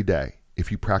it every day,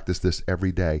 if you practice this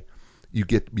every day, you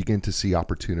begin to see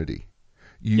opportunity.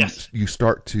 You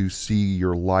start to see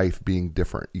your life being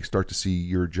different. You start to see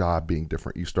your job being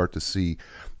different. You start to see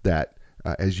that,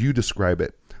 as you describe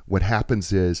it, what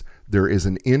happens is there is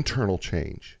an internal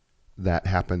change that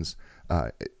happens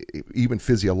even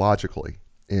physiologically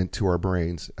into our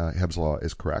brains. Hebb's law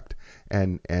is correct,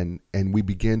 and we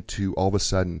begin to all of a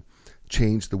sudden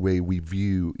change the way we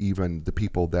view even the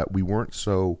people that we weren't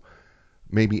so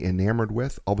maybe enamored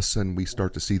with. All of a sudden, we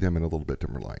start to see them in a little bit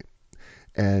different light.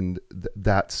 And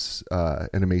that's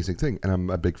an amazing thing. And I'm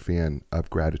a big fan of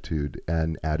gratitude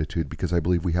and attitude because I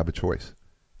believe we have a choice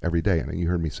every day. And you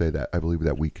heard me say that. I believe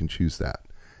that we can choose that.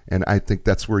 And I think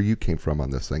that's where you came from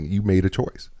on this thing. You made a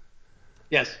choice.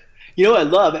 Yes. You know, I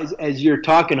love as you're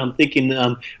talking, I'm thinking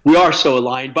we are so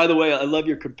aligned. By the way, I love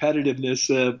your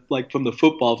competitiveness, like from the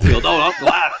football field. Oh, I'm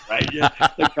glad, right? Yeah,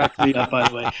 that cracks me up, by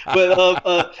the way.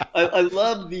 But I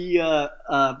love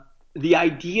the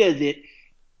idea that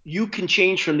you can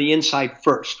change from the inside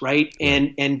first, right?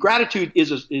 And gratitude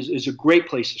is a great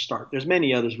place to start. There's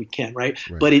many others we can, right?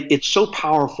 But it's so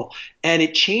powerful, and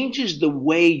it changes the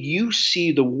way you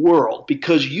see the world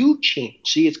because you change.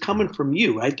 See, it's coming from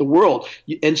you, right? The world,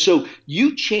 and so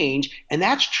you change, and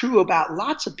that's true about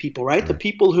lots of people, right? The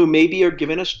people who maybe are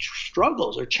giving us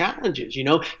struggles or challenges.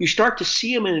 You start to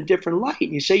see them in a different light,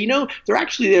 and you say, they're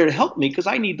actually there to help me because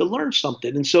I need to learn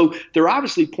something, and so they're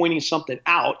obviously pointing something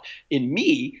out in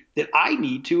me that I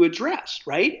need to address,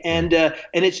 right? And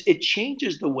it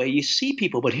changes the way you see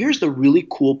people. But here's the really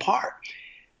cool part.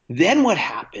 Then what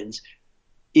happens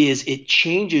is it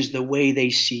changes the way they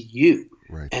see you.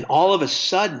 Right. And all of a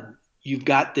sudden, you've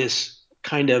got this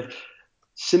kind of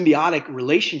symbiotic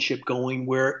relationship going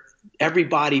where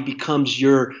everybody becomes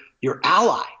your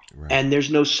ally, and there's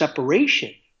no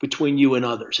separation between you and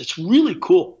others. It's really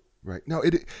cool. Right. No,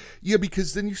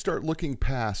 because then you start looking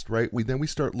past, right? We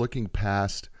start looking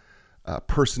past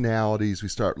personalities. We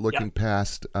start looking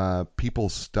past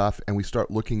people's stuff, and we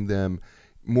start looking them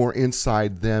more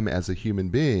inside them as a human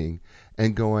being,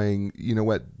 and going, you know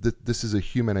what, this is a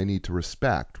human I need to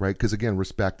respect, right? Because again,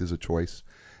 respect is a choice.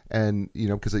 And,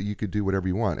 because you could do whatever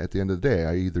you want. At the end of the day,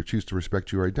 I either choose to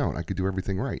respect you or I don't. I could do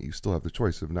everything right. You still have the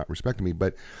choice of not respecting me.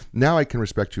 But now I can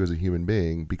respect you as a human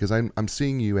being because I'm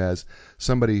seeing you as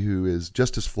somebody who is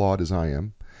just as flawed as I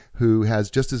am, who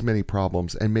has just as many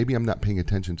problems, and maybe I'm not paying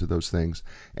attention to those things.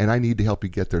 And I need to help you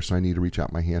get there, so I need to reach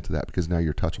out my hand to that because now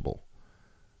you're touchable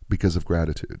because of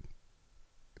gratitude,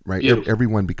 right?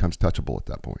 Everyone becomes touchable at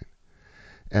that point.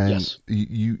 And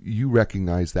you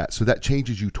recognize that. So that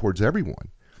changes you towards everyone.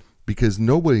 Because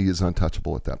nobody is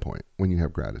untouchable at that point when you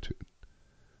have gratitude.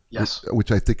 Yes.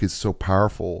 Which I think is so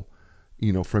powerful,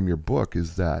 from your book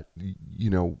is that,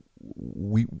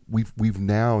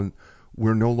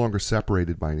 we're no longer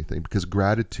separated by anything because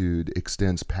gratitude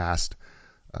extends past,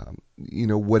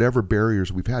 whatever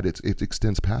barriers we've had. It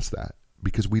extends past that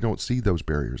because we don't see those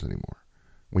barriers anymore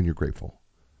when you're grateful.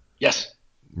 Yes.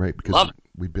 Right. Because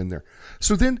we've been there.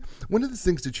 So then one of the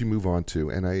things that you move on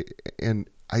to,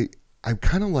 I'm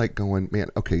kind of like going, man,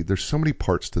 okay, there's so many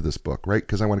parts to this book, right?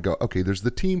 Because I want to go, okay, there's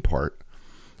the team part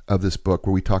of this book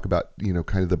where we talk about,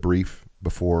 kind of the brief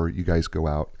before you guys go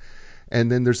out.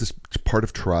 And then there's this part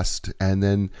of trust. And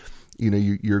then,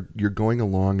 you're going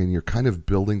along and you're kind of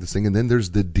building this thing. And then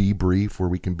there's the debrief where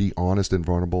we can be honest and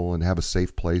vulnerable and have a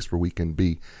safe place where we can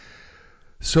be.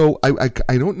 So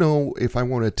I don't know if I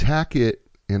want to attack it.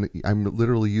 And I'm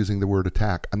literally using the word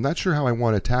attack. I'm not sure how I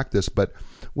want to attack this, but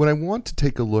what I want to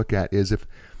take a look at is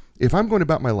if I'm going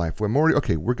about my life,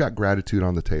 we've got gratitude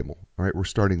on the table. All right, we're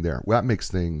starting there. Well, that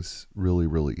makes things really,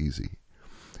 really easy.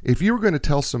 If you were going to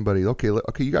tell somebody, okay,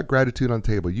 you got gratitude on the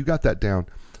table, you got that down.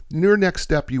 Your next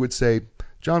step,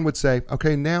 John would say,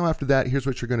 okay, now after that, here's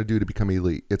what you're going to do to become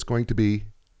elite. It's going to be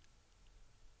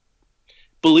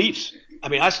beliefs. I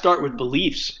mean, I start with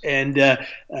beliefs, and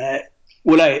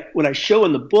what I show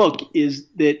in the book is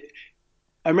that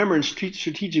I remember in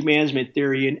strategic management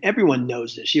theory, and everyone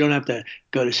knows this. You don't have to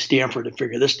go to Stanford to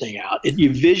figure this thing out.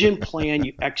 You vision, plan,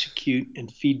 you execute,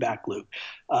 and feedback loop.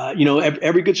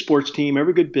 Every good sports team,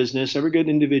 every good business, every good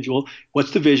individual,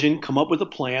 what's the vision? Come up with a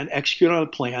plan, execute on a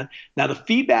plan. Now, the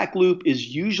feedback loop is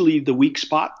usually the weak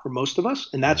spot for most of us,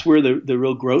 and that's where the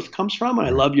real growth comes from. And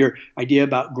I love your idea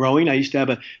about growing. I used to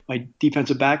have my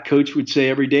defensive back coach would say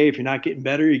every day, if you're not getting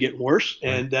better, you're getting worse.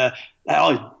 And that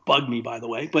always bugged me, by the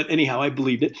way. But anyhow, I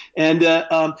believed it. And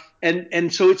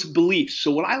so it's beliefs.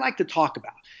 So what I like to talk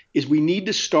about is we need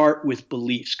to start with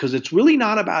beliefs because it's really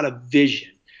not about a vision.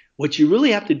 What you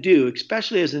really have to do,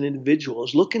 especially as an individual,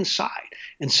 is look inside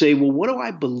and say, well, what do I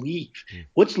believe?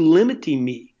 What's limiting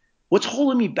me What's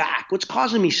holding me back? What's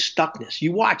causing me stuckness?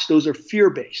 You watch, those are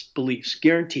fear-based beliefs,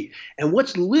 guaranteed. And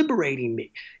what's liberating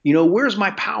me? Where's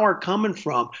my power coming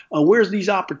from? Where's these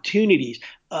opportunities?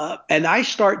 And I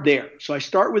start there. So I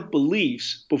start with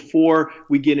beliefs before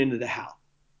we get into the how.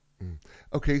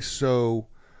 Okay, so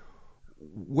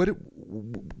what?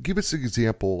 Give us an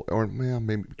example, or well,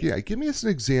 maybe give me us an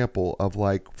example of,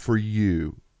 like, for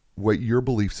you, what your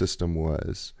belief system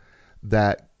was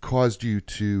that caused you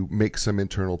to make some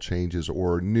internal changes,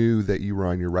 or knew that you were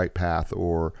on your right path,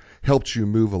 or helped you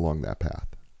move along that path.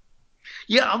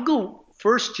 Yeah, I'll go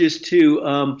first just to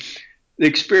the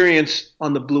experience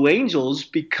on the Blue Angels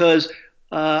because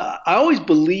I always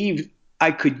believed I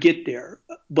could get there,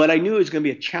 but I knew it was going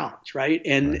to be a challenge, right?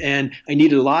 And Right. and I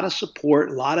needed a lot of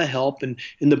support, a lot of help. And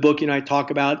in the book, I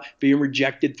talk about being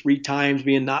rejected 3 times,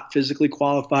 being not physically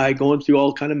qualified, going through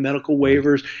all kind of medical Right.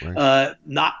 waivers, Right.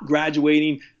 not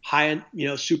graduating high,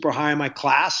 super high in my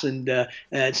class, and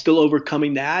still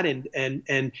overcoming that, and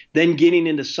then getting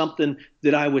into something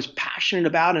that I was passionate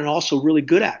about and also really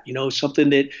good at. Something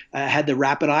that had the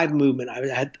rapid eye movement.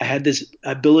 I had this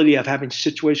ability of having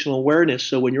situational awareness.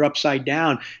 So when you're upside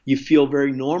down, you feel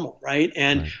very normal, right?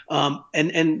 And Right.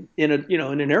 and in in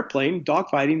an airplane,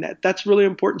 dogfighting, that's really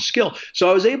important skill.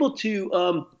 So I was able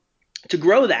to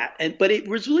grow that. But it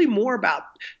was really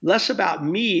less about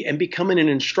me and becoming an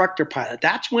instructor pilot.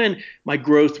 That's when my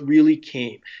growth really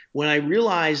came. When I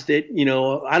realized that,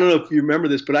 I don't know if you remember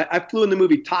this, but I flew in the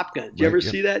movie Top Gun. Did you Right. ever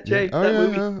Yep. see that, Yeah. Jay? Oh That yeah.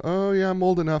 movie? Yeah. Oh yeah. I'm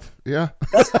old enough. Yeah.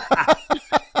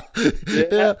 Yeah.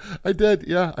 Yeah. I did.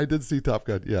 Yeah. I did see Top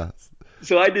Gun. Yeah.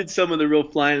 So I did some of the real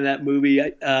flying in that movie,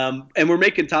 and we're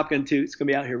making Top Gun 2. It's going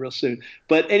to be out here real soon.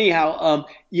 But anyhow,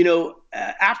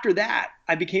 after that,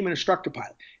 I became an instructor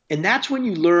pilot, and that's when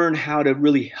you learn how to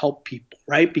really help people,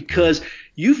 right? Right. Because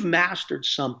you've mastered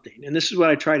something, and this is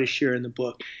what I try to share in the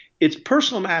book. It's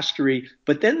personal mastery,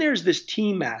 but then there's this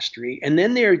team mastery, and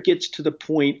then there it gets to the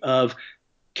point of,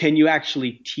 can you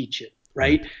actually teach it,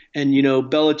 Right. right? And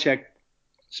Belichick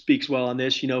speaks well on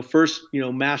this. First,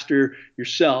 master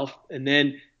yourself, and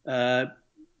then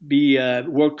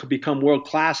become world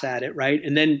class at it, right?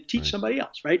 And then teach Right. somebody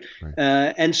else, right? Right.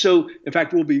 And so, in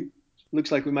fact,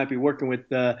 looks like we might be working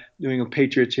with New England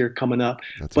Patriots here coming up.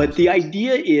 That's But awesome. the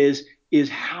idea is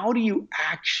how do you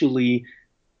actually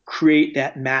create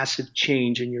that massive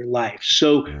change in your life?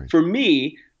 So Right. for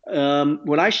me,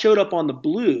 when I showed up on the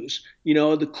Blues,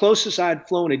 the closest I had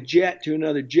flown a jet to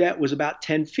another jet was about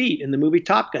 10 feet in the movie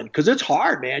Top Gun. Because it's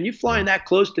hard, man. You're flying Right. that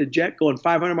close to a jet going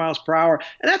 500 miles per hour,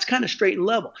 and that's kind of straight and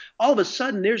level. All of a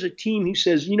sudden, there's a team who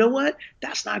says, you know what?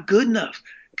 That's not good enough.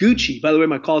 Gucci, by the way,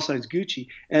 my call sign is Gucci.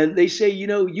 And they say,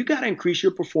 you got to increase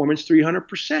your performance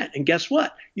 300%. And guess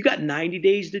what? You got 90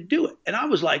 days to do it. And I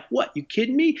was like, what? You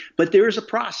kidding me? But there is a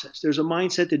process. There's a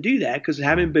mindset to do that because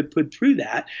having been put through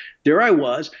that, there I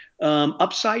was,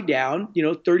 upside down,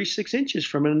 36 inches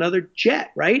from another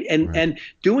jet, right? And Right. and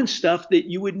doing stuff that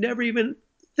you would never even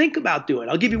think about doing.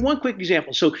 I'll give you one quick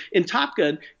example. So in Top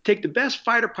Gun, take the best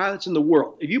fighter pilots in the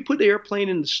world. If you put the airplane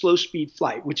in the slow speed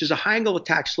flight, which is a high angle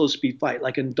attack slow speed flight,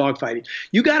 like in dogfighting,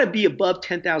 you got to be above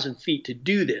 10,000 feet to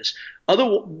do this.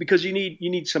 Because you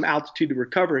need some altitude to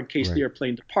recover in case the Right.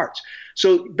 airplane departs.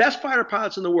 So best fighter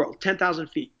pilots in the world, 10,000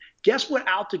 feet. Guess what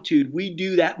altitude we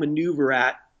do that maneuver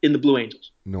at in the Blue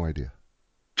Angels? No idea.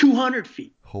 200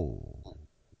 feet. Oh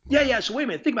Yeah, my. yeah. So wait a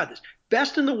minute. Think about this.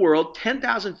 Best in the world,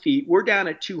 10,000 feet. We're down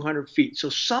at 200 feet. So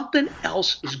something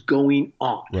else is going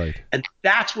on. Right. And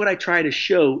that's what I try to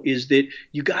show is that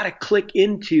you got to click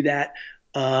into that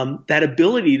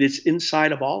ability that's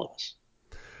inside of all of us.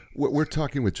 We're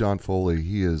talking with John Foley.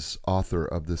 He is author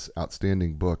of this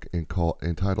outstanding book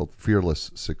entitled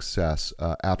Fearless Success.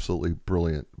 Absolutely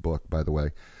brilliant book, by the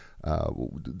way. Uh,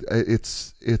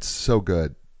 it's so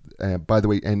good. By the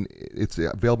way, and it's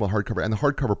available in hardcover, and the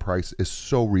hardcover price is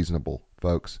so reasonable,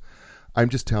 folks. I'm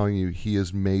just telling you, he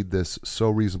has made this so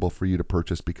reasonable for you to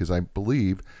purchase because I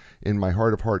believe, in my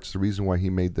heart of hearts, the reason why he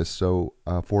made this so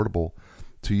affordable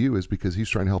to you is because he's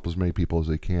trying to help as many people as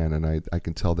he can, and I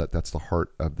can tell that that's the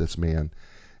heart of this man,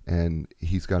 and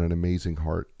he's got an amazing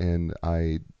heart, and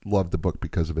I love the book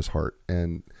because of his heart,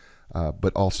 and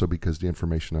but also because the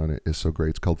information on it is so great.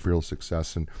 It's called Fearless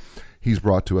Success, and he's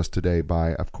brought to us today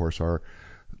by, of course, our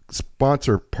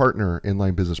sponsor partner,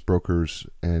 Inline Business Brokers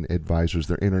and Advisors.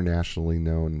 They're internationally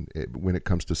known when it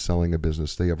comes to selling a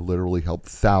business. They have literally helped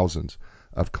thousands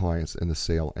of clients in the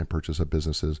sale and purchase of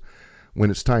businesses. when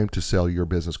it's time to sell your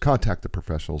business, contact the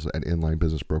professionals at Inline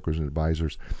Business Brokers and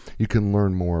Advisors. You can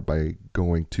learn more by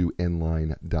going to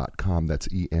enline.com. That's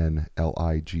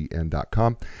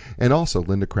ENLIGN.com. And also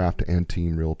Linda Craft and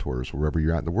Team Realtors. Wherever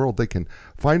you're at in the world, they can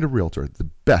find a realtor, the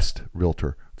best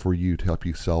realtor for you to help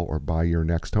you sell or buy your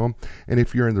next home. And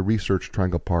if you're in the Research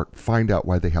Triangle Park, find out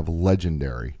why they have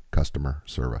legendary customer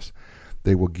service.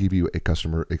 They will give you a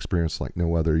customer experience like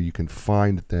no other. You can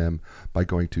find them by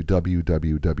going to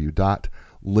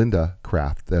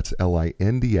www.lindacraft, that's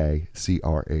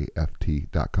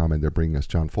LINDACRAFT.com, and they're bringing us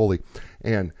John Foley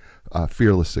and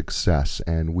Fearless Success.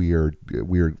 And we're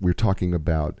talking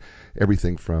about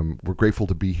everything from we're grateful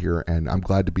to be here, and I'm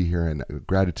glad to be here, and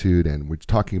gratitude, and we're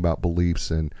talking about beliefs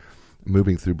and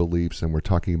moving through beliefs, and we're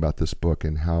talking about this book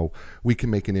and how we can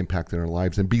make an impact in our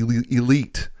lives and be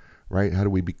elite. Right? How do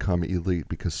we become elite?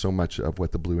 Because so much of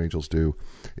what the Blue Angels do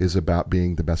is about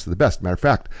being the best of the best. Matter of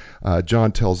fact,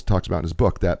 John talks about in his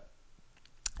book that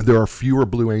there are fewer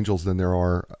Blue Angels than there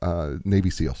are Navy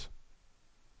SEALs.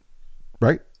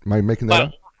 Right? Am I making that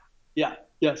up? Yeah.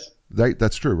 Yes.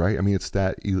 That's true, right? I mean, it's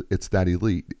that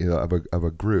elite of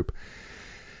a group.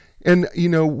 And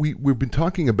we've been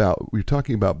talking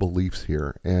about beliefs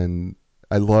here, and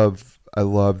I love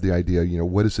the idea,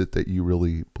 what is it that you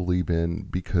really believe in?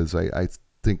 Because I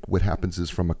think what happens is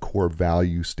from a core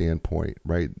value standpoint,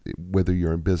 right? Whether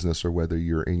you're in business or whether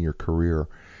you're in your career,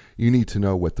 you need to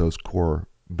know what those core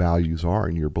values are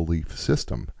in your belief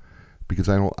system. Because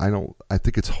I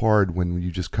think it's hard when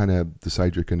you just kind of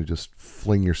decide you're going to just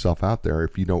fling yourself out there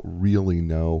if you don't really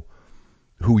know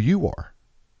who you are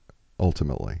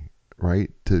ultimately,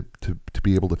 right? To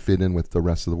be able to fit in with the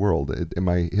rest of the world. Am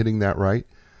I hitting that right?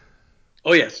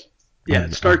 Oh, yes. Yeah,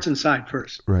 it starts inside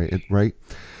first. Right.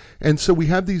 And so we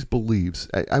have these beliefs.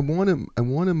 I want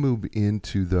to move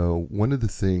into, though, one of the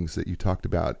things that you talked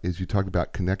about is you talked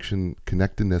about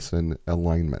connectedness and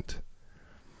alignment,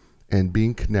 and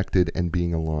being connected and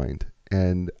being aligned.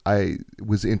 And I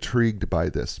was intrigued by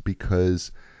this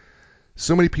because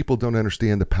so many people don't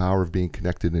understand the power of being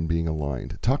connected and being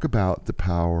aligned. Talk about the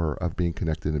power of being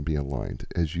connected and being aligned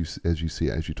as you see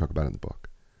it, as you talk about it in the book.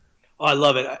 Oh, I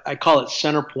love it. I call it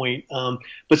center point.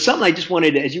 But something I just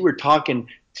wanted to, as you were talking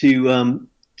to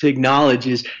acknowledge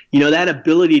is, that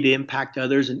ability to impact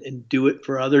others and do it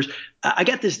for others. I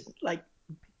got this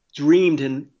dream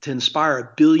to inspire 1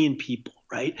 billion people,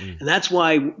 right? And that's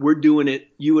why we're doing it.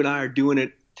 You and I are doing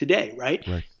it today, right?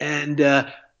 And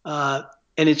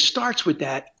it starts with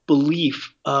that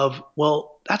belief of,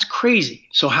 well, that's crazy.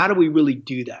 So how do we really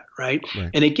do that, right?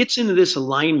 And it gets into this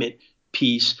alignment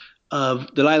piece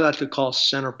that I like to call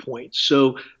center point.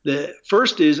 So the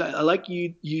first is I like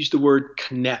you use the word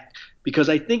connect, because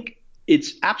I think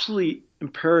it's absolutely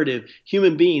imperative.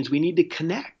 Human beings, we need to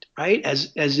connect, right?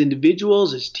 As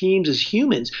individuals, as teams, as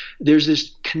humans, there's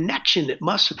this connection that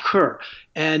must occur.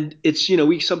 And it's,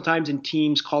 we sometimes in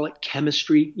teams call it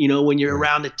chemistry. When you're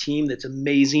around a team that's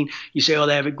amazing, you say, oh,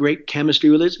 they have a great chemistry.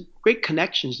 Well, there's great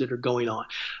connections that are going on.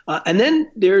 And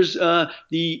then there's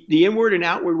the inward and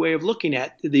outward way of looking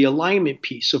at the alignment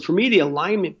piece. So for me, the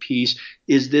alignment piece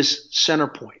is this center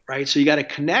point, right? So you got to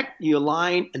connect, you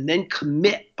align, and then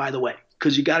commit, by the way,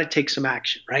 because you got to take some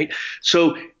action, right?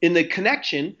 So in the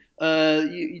connection,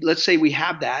 let's say we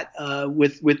have that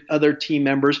with other team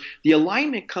members. The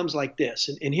alignment comes like this,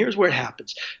 and here's where it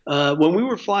happens. When we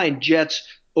were flying jets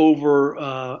over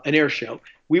an air show,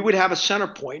 we would have a center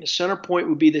point. A center point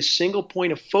would be this single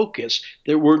point of focus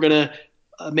that we're going to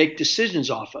make decisions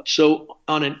off of. So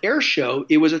on an air show,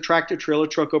 it was a tractor trailer,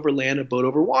 truck over land, a boat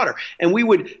over water. And we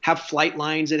would have flight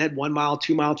lines that had 1 mile,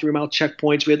 2 mile, 3 mile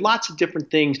checkpoints. We had lots of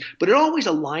different things, but it always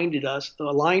aligned us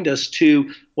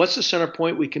to what's the center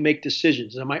point. We can make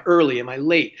decisions. Am I early? Am I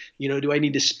late? Do I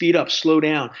need to speed up, slow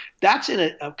down? That's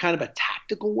in a kind of a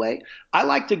tactical way. I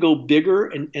like to go bigger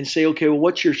and say, okay, well,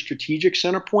 what's your strategic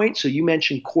center point? So you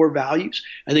mentioned core values.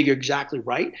 I think you're exactly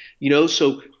right.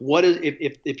 So what is,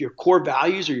 if your core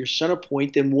values are your center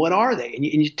point, then what are they? And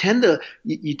you tend to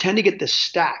get the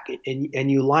stack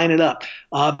and you line it up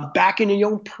back in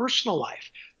your own personal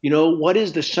life. What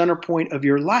is the center point of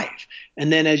your life?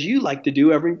 And then, as you like to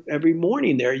do every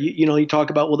morning there, you talk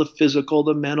about, well, the physical,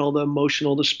 the mental, the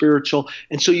emotional, the spiritual.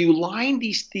 And so you line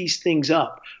these things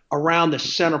up around the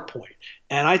center point.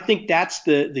 And I think that's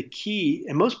the key.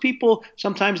 And most people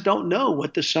sometimes don't know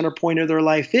what the center point of their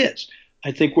life is.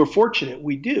 I think we're fortunate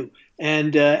we do.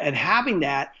 And having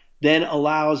that then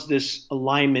allows this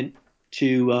alignment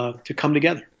to come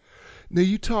together. Now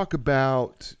you talk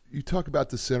about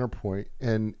the center point,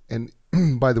 and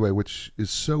by the way, which is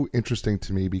so interesting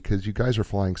to me because you guys are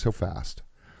flying so fast.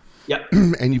 Yep.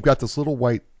 And you've got this little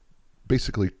white,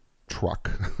 basically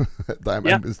truck.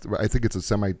 Yeah. I think it's a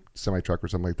semi truck or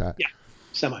something like that. Yeah.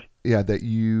 Semi. Yeah,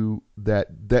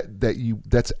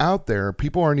 that's out there.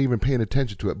 People aren't even paying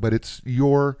attention to it, but it's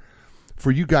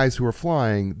for you guys who are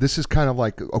flying. This is kind of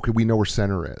like, okay, we know where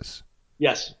center is,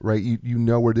 Yes. right? You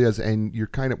know where it is, and you're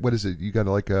kind of, what is it? You got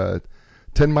like a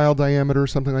 10-mile diameter or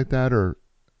something like that, or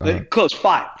Close.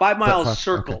 5 miles five? Okay.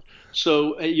 circle.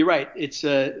 So you're right. It's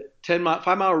a 10 mile,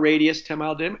 5 mile radius, 10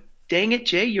 mile diameter. Dang it,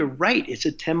 Jay, you're right. It's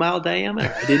a 10-mile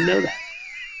diameter. I didn't know that.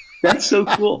 That's so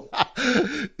cool.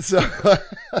 So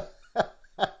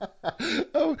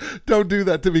oh, don't do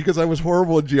that to me because I was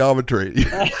horrible in geometry.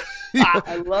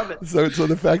 I love it. So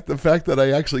the fact that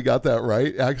I actually got that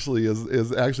right actually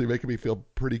is actually making me feel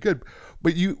pretty good.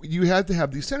 But you had to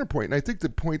have the center point, and I think the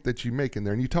point that you make in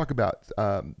there, and you talk about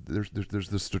there's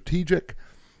the strategic,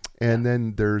 and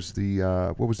then there's the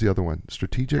what was the other one?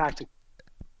 Strategic,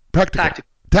 practical,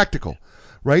 tactical,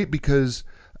 right? Because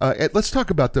let's talk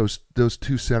about those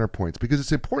two center points, because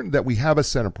it's important that we have a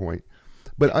center point.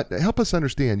 But help us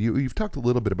understand. You've talked a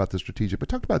little bit about the strategic, but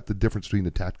talk about the difference between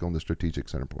the tactical and the strategic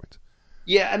center points.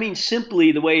 Yeah, I mean,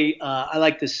 simply the way I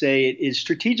like to say it is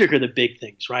strategic are the big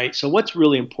things, right? So what's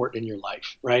really important in your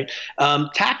life, right?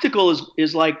 Tactical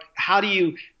is like how do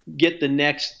you get the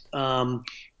next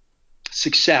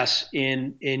success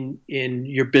in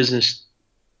your business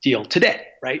deal today,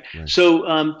 right? Right.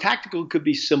 So tactical could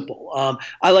be simple.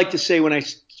 I like to say when I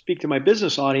speak to my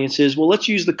business audiences, well, let's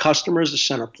use the customer as the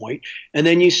center point, and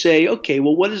then you say, okay,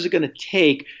 well, what is it going to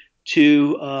take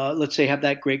to let's say have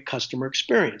that great customer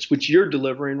experience, which you're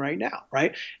delivering right now,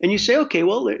 right? And you say, okay,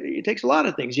 well, it takes a lot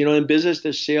of things. In business,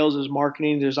 there's sales, there's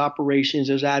marketing, there's operations,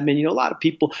 there's admin. A lot of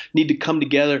people need to come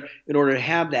together in order to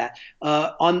have that.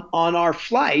 On our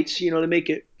flights, to make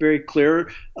it very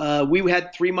clear, we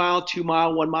had 3 mile, 2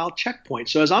 mile, 1 mile checkpoints.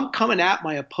 So as I'm coming at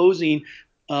my opposing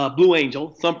Blue Angel,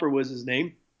 Thumper was his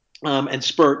name, and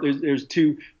Spurt. There's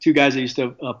two guys that used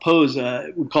to pose.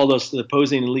 We called us the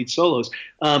opposing elite solos.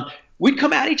 We'd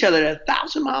come at each other at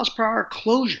 1,000 miles per hour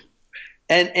closure,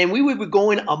 and we would be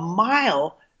going a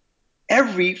mile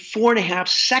every 4.5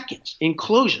 seconds in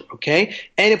closure. Okay,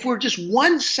 and if we're just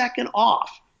 1 second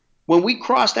off when we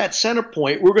cross that center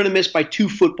point, we're going to miss by 2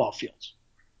 football fields.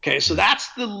 Okay, so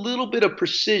that's the little bit of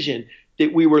precision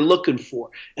that we were looking for.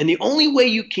 And the only way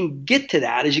you can get to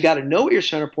that is you got to know what your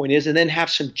center point is and then have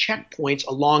some checkpoints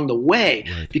along the way,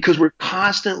 Right. because we're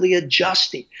constantly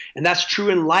adjusting. And that's true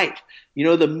in life.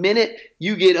 The minute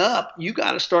you get up, you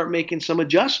got to start making some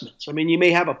adjustments. I mean, you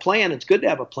may have a plan. It's good to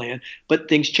have a plan, but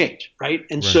things change, right?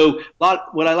 And Right. so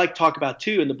what I like to talk about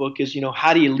too in the book is,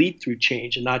 how do you lead through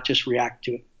change and not just react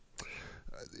to it?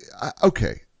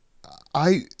 Okay.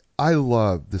 I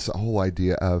love this whole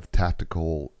idea of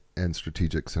tactical and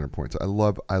strategic center points. I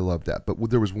love that. But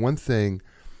there was one thing,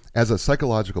 as a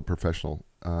psychological professional,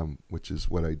 which is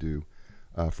what I do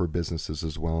for businesses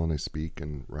as well, and I speak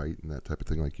and write and that type of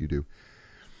thing like you do.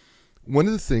 One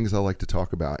of the things I like to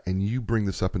talk about, and you bring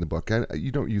this up in the book, and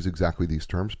you don't use exactly these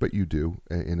terms, but you do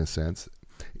in a sense,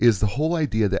 is the whole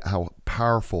idea that how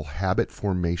powerful habit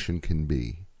formation can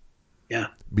be. Yeah.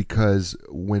 Because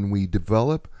when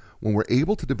we're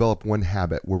able to develop one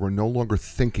habit where we're no longer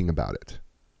thinking about it,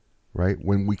 right?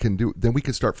 Then we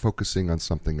can start focusing on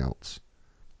something else.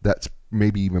 That's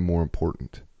maybe even more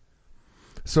important.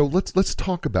 So let's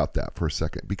talk about that for a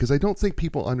second, because I don't think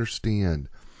people understand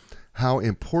how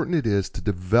important it is to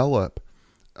develop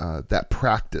that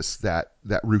practice, that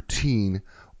routine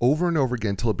over and over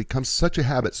again until it becomes such a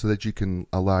habit so that you can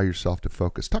allow yourself to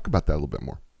focus. Talk about that a little bit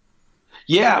more.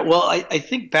 Yeah, well, I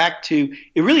think back to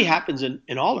it really happens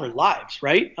in all our lives,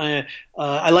 right?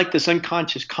 I like this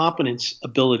unconscious competence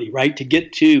ability, right? To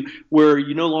get to where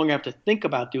you no longer have to think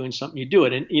about doing something, you do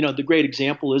it. And, the great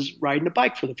example is riding a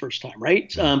bike for the first time,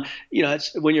 right?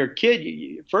 It's when you're a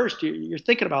kid, first you're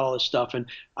thinking about all this stuff. And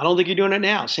I don't think you're doing it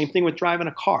now. Same thing with driving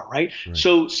a car, right?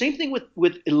 So same thing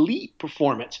with elite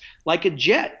performance, like a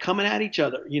jet coming at each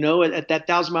other, at that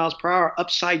 1,000 miles per hour,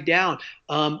 upside down.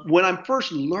 When I'm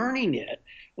first learning it,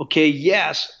 okay,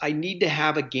 yes, I need to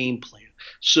have a game plan.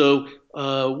 So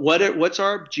what's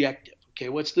our objective? Okay,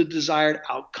 what's the desired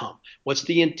outcome? What's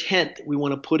the intent that we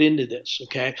want to put into this?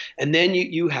 Okay, and then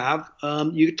you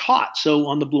taught. So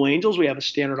on the Blue Angels, we have a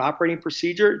standard operating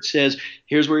procedure. It says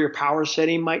here's where your power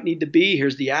setting might need to be.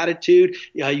 Here's the attitude.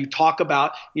 You talk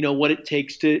about what it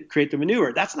takes to create the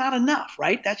maneuver. That's not enough,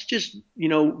 right? That's just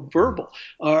verbal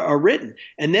or written.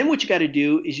 And then what you got to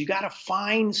do is you got to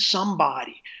find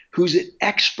somebody who's an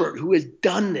expert, who has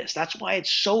done this. That's why it's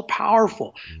so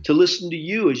powerful to listen to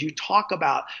you as you talk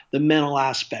about the mental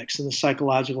aspects and the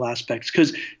psychological aspects,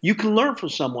 because you can learn from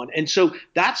someone. And so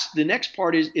that's the next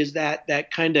part is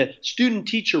that kind of student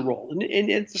teacher role. And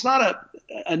it's not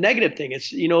a negative thing.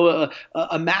 It's,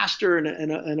 a master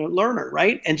and a learner,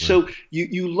 right? And so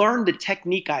you learn the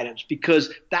technique items, because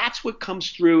that's what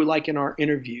comes through, like in our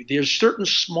interview. There's certain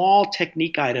small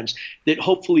technique items that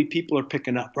hopefully people are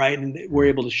picking up, right? And we're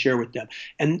able to share with them.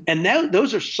 And now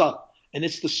those are subtle. And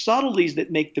it's the subtleties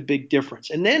that make the big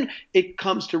difference. And then it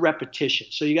comes to repetition.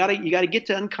 So you gotta get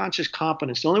to unconscious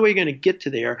competence. The only way you're going to get to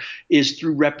there is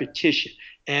through repetition.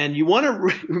 And you want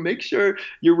to make sure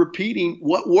you're repeating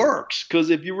what works, because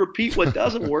if you repeat what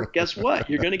doesn't work, guess what?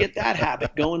 You're going to get that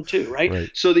habit going too,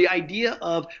 right? So the idea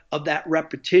of that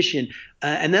repetition,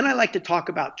 and then I like to talk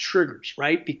about triggers,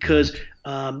 right? Because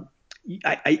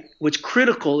what's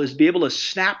critical is be able to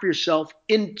snap yourself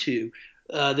into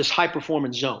this high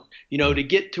performance zone, to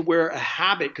get to where a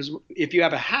habit, because if you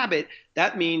have a habit,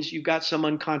 that means you've got some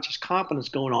unconscious competence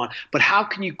going on. But how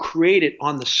can you create it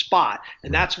on the spot?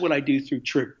 And that's what I do through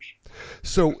triggers.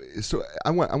 So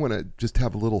I want to just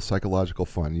have a little psychological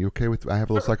fun. You okay with? I have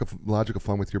a little psychological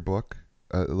fun with your book,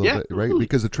 a little bit, right? Absolutely.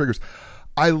 Because the triggers,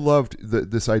 I loved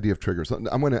this idea of triggers. I'm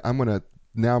gonna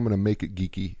make it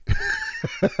geeky.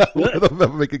 I'm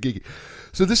gonna make it geeky.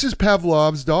 So this is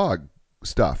Pavlov's dog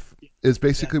stuff. Is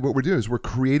basically what we're doing is we're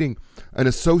creating an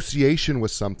association with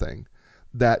something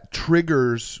that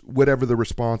triggers whatever the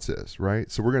response is, right?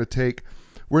 So we're going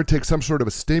to take some sort of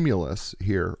a stimulus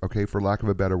here, okay, for lack of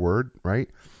a better word, right?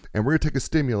 And we're going to take a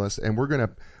stimulus and we're going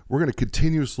to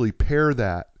continuously pair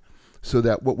that, so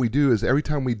that what we do is every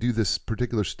time we do this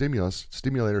particular stimulus,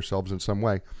 stimulate ourselves in some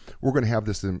way, we're going to have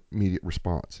this immediate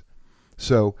response.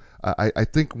 So I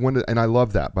think and I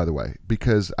love that, by the way,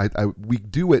 because we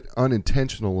do it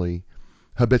unintentionally,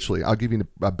 habitually. I'll give you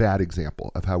a bad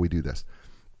example of how we do this.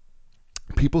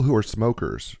 People who are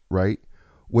smokers, right?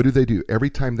 What do? Every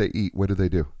time they eat, what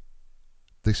do?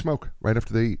 They smoke right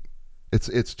after they eat.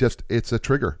 It's a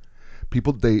trigger.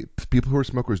 People who are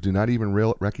smokers do not even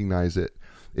recognize it.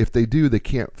 If they do, they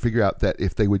can't figure out that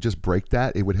if they would just break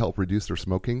that, it would help reduce their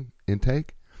smoking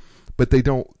intake. But they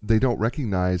don't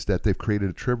recognize that they've created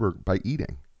a trigger by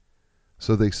eating.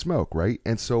 So they smoke, right?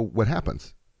 And so what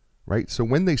happens, right? So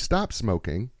when they stop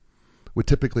smoking, what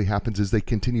typically happens is they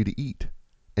continue to eat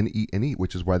and eat and eat,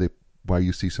 which is why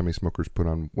you see so many smokers put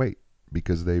on weight,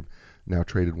 because they've now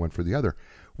traded one for the other.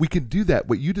 We can do that,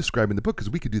 what you describe in the book, because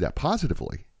we could do that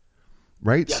positively,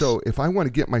 right? Yes. So if I want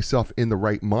to get myself in the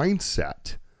right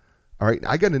mindset, all right,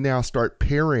 I got to now start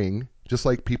pairing, just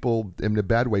like people in a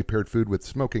bad way paired food with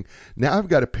smoking. Now I've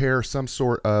got to pair some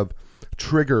sort of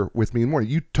trigger with me in the morning.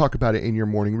 You talk about it in your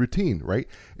morning routine, right?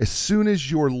 As soon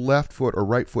as your left foot or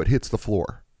right foot hits the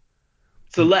floor.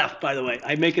 It's the left, by the way.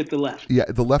 I make it the left. Yeah,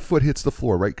 the left foot hits the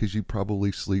floor, right? Because you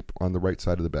probably sleep on the right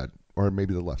side of the bed, or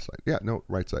maybe the left side. Yeah, no,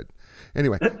 right side.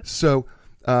 Anyway, so,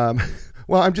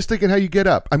 well, I'm just thinking how you get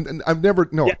up. I've never,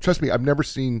 no, Yeah. trust me, I've never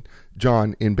seen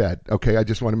John in bed. Okay, I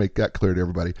just want to make that clear to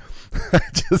everybody. I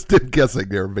just am guessing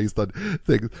there based on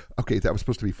things. Okay, that was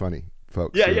supposed to be funny,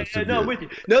 folks. Yeah. No, I'm with you.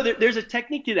 No, there's a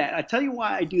technique to that. I tell you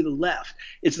why I do the left.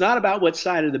 It's not about what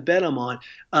side of the bed I'm on.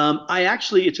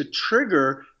 It's a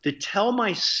trigger to tell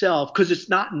myself, because it's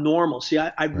not normal. See,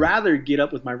 I'd rather get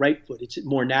up with my right foot. It's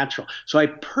more natural. So I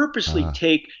purposely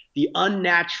take the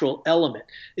unnatural element.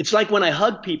 It's like when I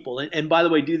hug people, and by the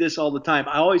way, do this all the time.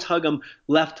 I always hug them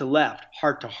left to left,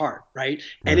 heart to heart, right?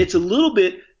 And it's a little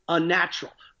bit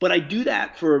unnatural. But I do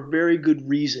that for a very good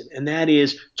reason, and that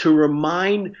is to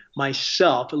remind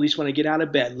myself, at least when I get out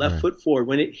of bed, left foot forward,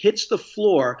 when it hits the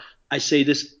floor, I say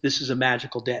this is a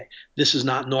magical day. This is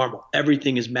not normal.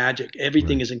 Everything is magic.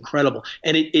 Everything is incredible.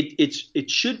 And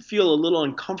it should feel a little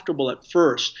uncomfortable at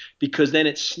first, because then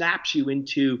it snaps you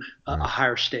into a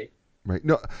higher state. Right.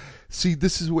 No, see,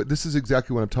 this is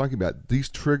exactly what I'm talking about. These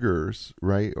triggers,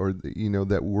 right, or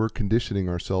that we're conditioning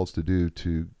ourselves to do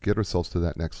to get ourselves to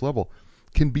that next level,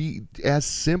 can be as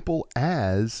simple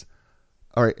as,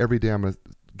 all right, every day I'm going to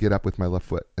get up with my left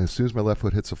foot. And as soon as my left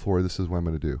foot hits the floor, this is what I'm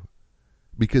going to do.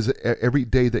 Because every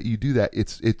day that you do that,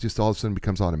 it just all of a sudden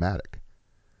becomes automatic.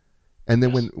 And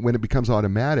then when it becomes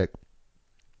automatic,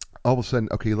 all of a sudden,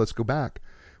 okay, let's go back.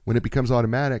 When it becomes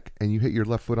automatic and you hit your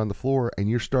left foot on the floor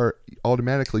and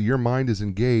automatically your mind is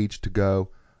engaged to go,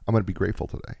 I'm going to be grateful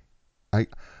today. I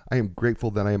am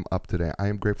grateful that I am up today. I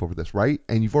am grateful for this, right?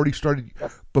 And you've already started,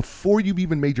 before you've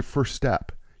even made your first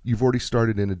step, you've already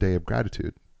started in a day of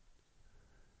gratitude.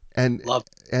 And Love.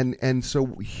 and so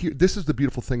here, this is the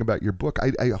beautiful thing about your book.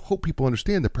 I hope people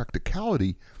understand the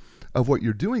practicality of what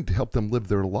you're doing to help them live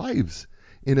their lives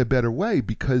in a better way,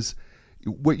 because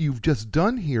what you've just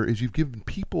done here is you've given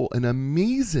people an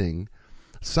amazing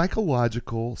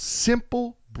psychological,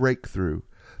 simple breakthrough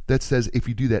that says if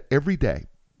you do that every day,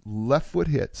 left foot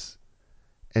hits,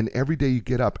 and every day you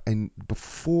get up, and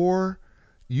before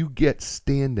you get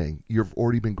standing, you've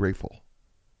already been grateful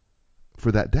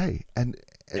for that day. And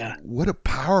Yeah. what a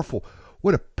powerful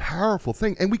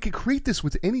thing. And we can create this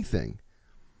with anything.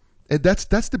 And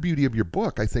that's the beauty of your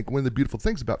book. I think one of the beautiful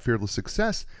things about Fearless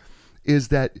Success is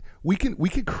that we can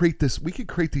create this. We can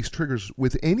create these triggers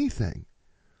with anything.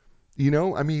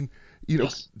 I mean,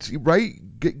 Yes. right?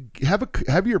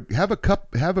 Have your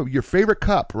favorite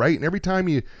cup, right? And every time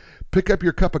you pick up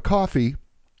your cup of coffee,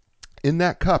 in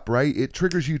that cup, right, it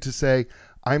triggers you to say,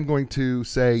 I'm going to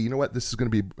say, you know what, this is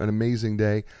going to be an amazing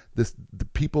day. The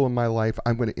people in my life,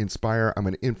 I'm going to inspire, I'm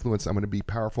going to influence, I'm going to be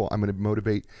powerful, I'm going to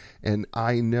motivate, and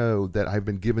I know that I've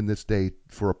been given this day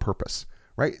for a purpose,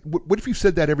 right? What if you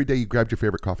said that every day you grabbed your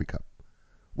favorite coffee cup?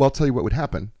 Well, I'll tell you what would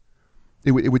happen.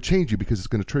 It would change you, because it's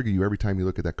going to trigger you every time you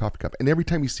look at that coffee cup. And every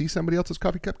time you see somebody else's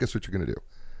coffee cup, guess what you're going to do?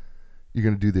 You're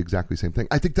going to do the exactly same thing.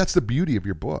 I think that's the beauty of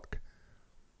your book,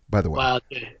 by the way. Wow.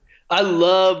 I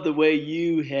love the way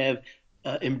you have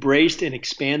embraced and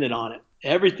expanded on it.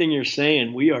 Everything you're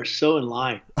saying, we are so in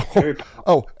line. Oh, Very powerful.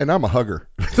 oh, and I'm a hugger.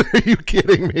 Are you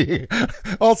kidding me?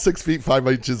 All 6 feet 5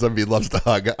 inches of me loves to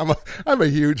hug. I'm a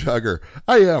huge hugger.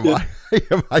 I am. Yeah.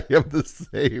 I am the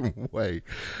same way.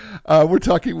 We're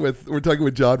talking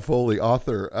with John Foley,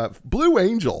 author of Blue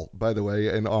Angel, by the way,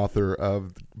 and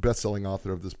best-selling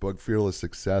author of this book, Fearless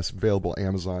Success, available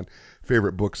Amazon,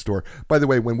 favorite bookstore. By the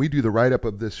way, when we do the write-up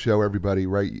of this show, everybody,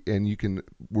 right, and you can,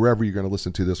 wherever you're going to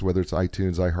listen to this, whether it's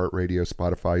iTunes, iHeartRadio,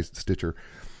 Spotify, Stitcher,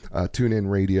 TuneIn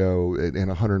Radio, and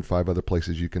 105 other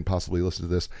places you can possibly listen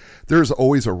to this. There's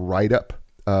always a write-up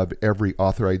of every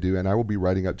author I do, and I will be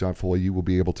writing up John Foley. You will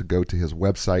be able to go to his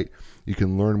website. You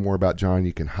can learn more about John.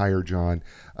 You can hire John.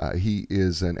 He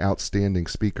is an outstanding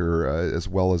speaker as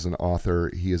well as an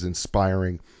author. He is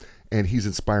inspiring, and he's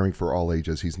inspiring for all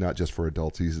ages. He's not just for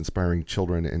adults. He's inspiring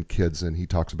children and kids, and he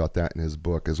talks about that in his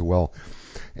book as well.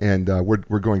 And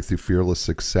we're going through Fearless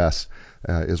Success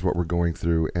is what we're going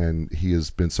through, and he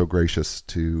has been so gracious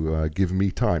to give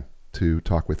me time to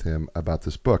talk with him about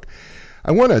this book.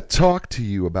 I want to talk to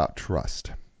you about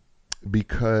trust,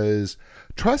 because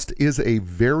trust is a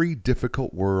very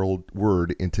difficult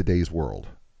word in today's world,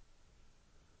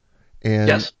 and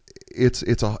Yes.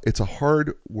 it's a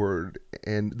hard word,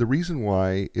 and the reason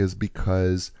why is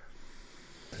because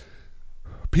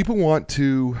people want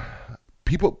to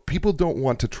people don't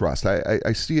want to trust.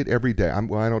 I see it every day. I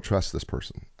don't trust this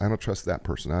person. I don't trust that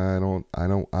person.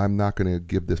 I'm not going to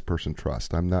give this person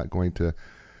trust. I'm not going to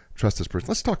trust this person.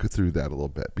 Let's talk through that a little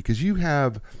bit, because you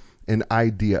have an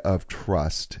idea of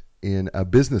trust in a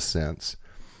business sense,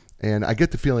 and I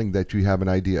get the feeling that you have an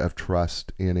idea of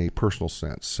trust in a personal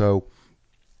sense. So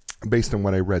based on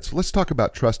what I read. So let's talk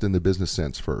about trust in the business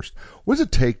sense first. What does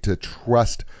it take to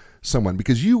trust someone?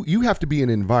 Because you have to be in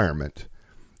an environment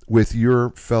with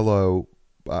your fellow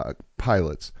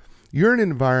pilots. You're in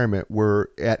an environment where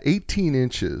at 18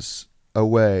 inches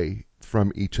away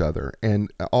from each other, and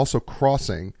also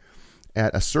crossing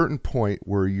at a certain point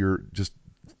where you're just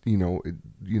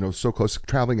so close,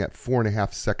 traveling at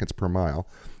 4.5 seconds per mile,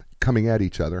 coming at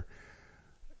each other.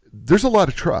 There's a lot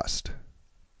of trust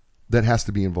that has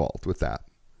to be involved with that.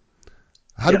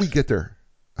 How do we Yes. get there?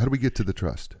 How do we get to the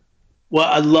trust? Well,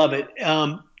 I love it.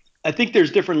 I think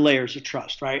there's different layers of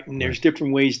trust, right? And Right. there's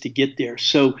different ways to get there.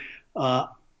 So,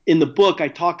 in the book, I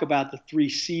talk about the 3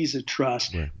 C's of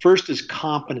trust. Right. First is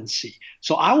competency.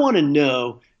 So I want to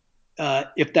know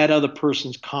if that other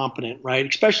person's competent, right?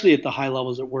 Especially at the high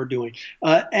levels that we're doing,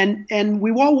 and we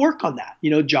all work on that.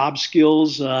 Job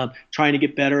skills, trying to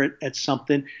get better at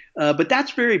something, but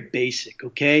that's very basic,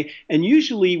 okay? And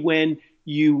usually when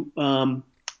you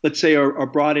let's say are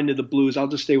brought into the blues, I'll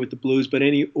just stay with the blues, but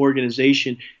any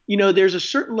organization, there's a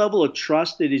certain level of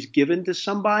trust that is given to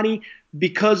somebody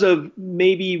because of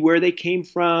maybe where they came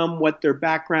from, what their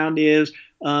background is.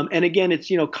 And again,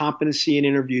 it's, competency in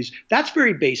interviews. That's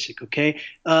very basic. Okay.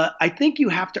 I think you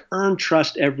have to earn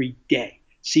trust every day.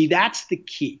 See, that's the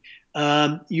key.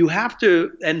 You have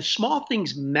to, and small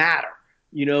things matter,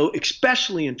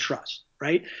 especially in trust.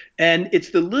 Right. And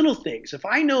it's the little things. If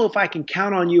I know if I can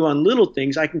count on you on little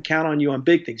things, I can count on you on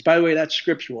big things. By the way, that's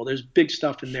scriptural. There's big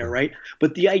stuff in there. Sure. Right.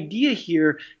 But the idea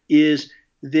here is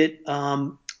that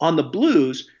on the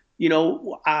blues,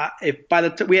 if by the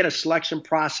time we had a selection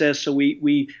process, so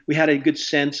we had a good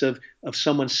sense of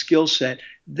someone's skill set.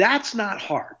 That's not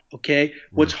hard. Okay.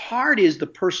 What's hard is the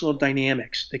personal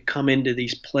dynamics that come into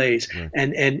these plays Right.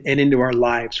 and into our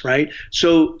lives, right?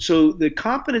 So the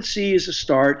competency is a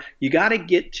start. You got to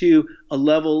get to a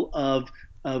level of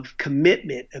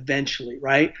commitment eventually,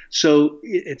 right? So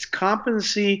it's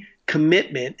competency,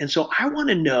 commitment. And so I want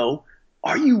to know,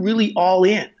 are you really all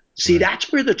in? See, Right.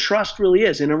 that's where the trust really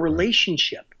is in a Right.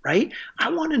 relationship, right?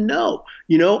 I want to know,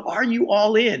 are you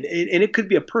all in? And it could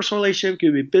be a personal relationship, it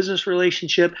could be a business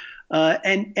relationship,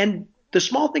 and the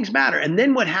small things matter. And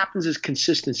then what happens is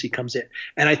consistency comes in,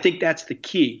 and I think that's the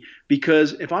key.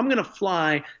 Because if I'm going to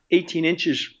fly 18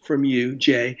 inches from you,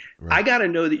 Jay, Right. I got to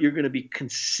know that you're going to be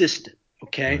consistent.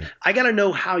 Okay, Right. I got to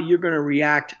know how you're going to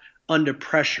react under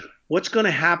pressure. What's going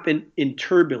to happen in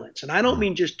turbulence? And I don't Right.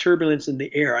 mean just turbulence in the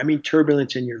air. I mean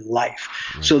turbulence in your life.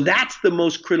 Right. So that's the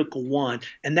most critical one,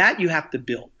 and that you have to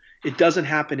build. It doesn't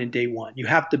happen in day one. You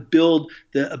have to build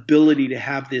the ability to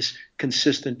have this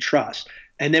consistent trust.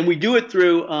 And then we do it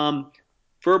through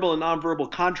verbal and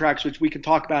nonverbal contracts, which we can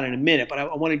talk about in a minute, but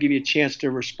I want to give you a chance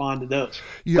to respond to those.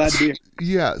 Glad to be here.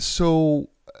 Yeah. So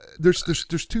there's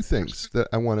two things that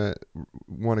I want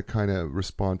to kind of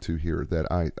respond to here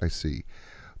that I see.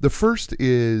 The first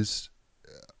is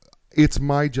it's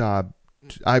my job,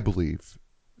 I believe,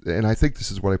 and I think this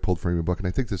is what I pulled from your book, and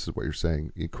I think this is what you're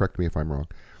saying. You correct me if I'm wrong,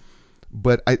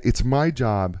 but it's my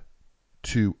job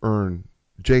to earn.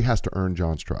 Jay has to earn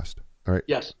John's trust. All right.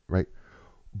 Yes. Right.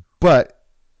 But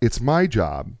it's my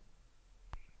job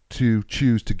to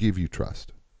choose to give you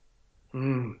trust.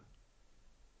 Mm.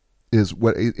 Is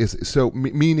what is so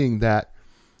meaning that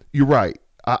you're right.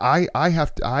 I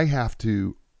have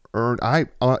to earn.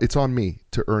 It's on me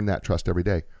to earn that trust every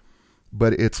day,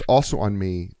 but it's also on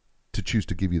me to choose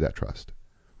to give you that trust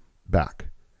back.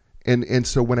 And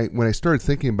so when I started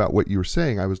thinking about what you were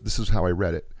saying, this is how I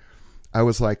read it. I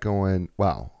was like going,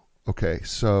 wow, okay,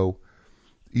 so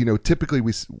typically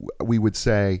we would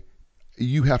say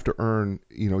you have to earn,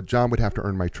 John would have to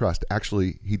earn my trust.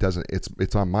 Actually, he doesn't.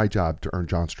 It's on my job to earn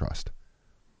John's trust.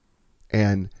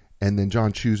 And then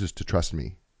John chooses to trust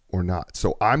me or not.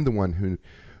 So I'm the one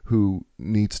who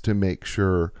needs to make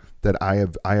sure that I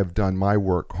have done my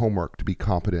homework to be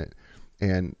competent,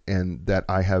 and that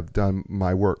I have done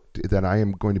my work, that I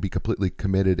am going to be completely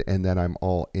committed, and that I'm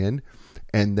all in.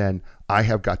 And then I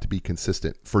have got to be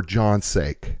consistent for John's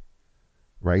sake,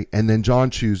 right? And then John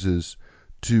chooses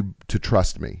to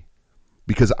trust me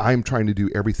because I'm trying to do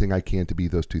everything I can to be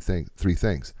those three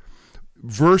things.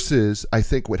 Versus, I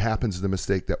think what happens, the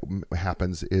mistake that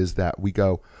happens is that we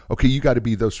go, okay, you got to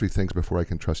be those three things before I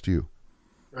can trust you.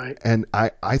 Right. And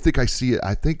I think I see it,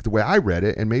 I think the way I read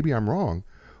it, and maybe I'm wrong,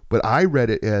 but I read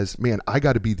it as, man, I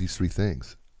got to be these three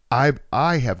things.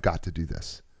 I have got to do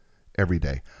this every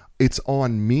day. It's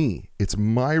on me. It's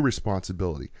my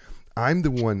responsibility. I'm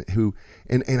the one who,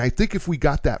 and I think if we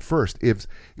got that first,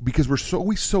 because we're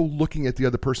always so looking at the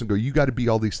other person, go, you got to be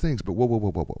all these things, but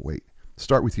whoa, wait,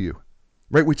 start with you,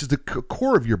 right? Which is the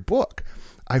core of your book.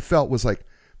 I felt was like,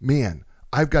 man,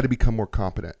 I've got to become more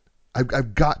competent.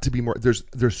 I've got to be more.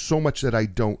 There's so much that I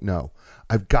don't know.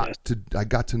 I got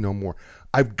to know more.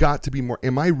 I've got to be more.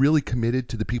 Am I really committed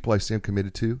to the people I say I'm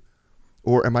committed to,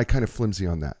 or am I kind of flimsy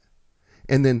on that?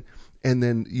 And then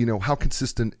how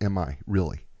consistent am I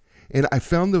really? And I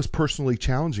found those personally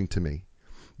challenging to me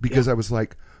because I was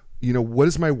like, what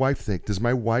does my wife think? Is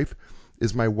my wife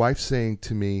saying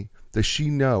to me, does she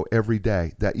know every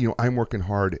day that, I'm working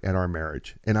hard at our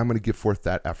marriage and I'm going to give forth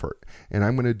that effort and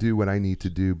I'm going to do what I need to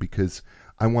do because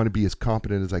I want to be as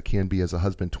competent as I can be as a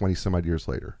husband 20 some odd years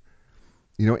later?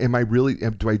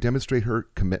 Do I demonstrate her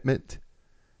commitment?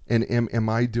 And am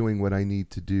I doing what I need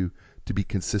to do to be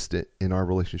consistent in our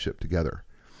relationship together?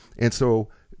 And so,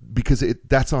 because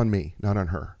that's on me, not on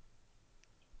her.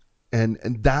 And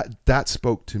that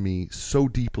spoke to me so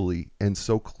deeply and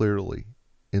so clearly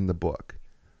in the book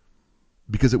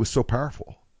because it was so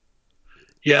powerful.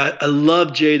 Yeah, I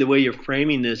love, Jay, the way you're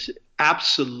framing this.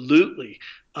 Absolutely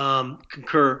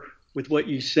concur with what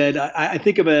you said. I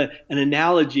think of an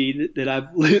analogy that I've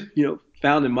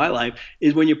found in my life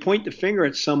is when you point the finger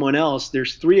at someone else,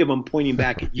 there's three of them pointing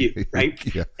back at you,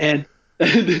 right? Yeah. And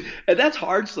and that's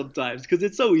hard sometimes because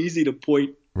it's so easy to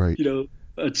point, Right.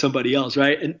 at somebody else,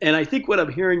 right? And I think what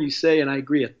I'm hearing you say, and I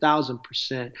agree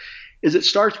 1,000%, is it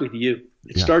starts with you.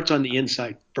 It Yeah. starts on the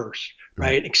inside first,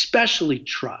 right? Especially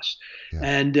trust. Yeah.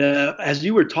 And as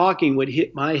you were talking, what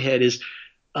hit my head is,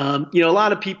 a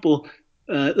lot of people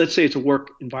let's say it's a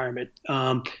work environment.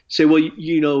 Say, well,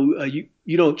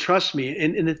 you don't trust me,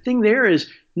 and the thing there is,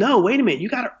 no, wait a minute, you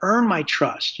got to earn my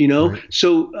trust. Right.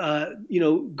 So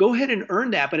go ahead and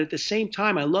earn that. But at the same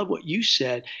time, I love what you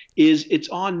said. Is it's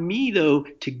on me though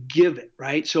to give it,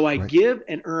 right? So I Right. give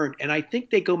and earn, and I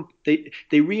think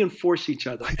they reinforce each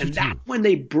other, I do and that's too. when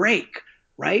they break,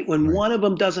 right? When Right. one of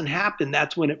them doesn't happen,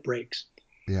 that's when it breaks.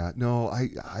 Yeah. No,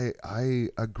 I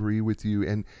agree with you.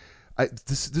 And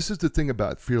this is the thing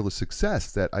about fearless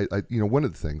success that one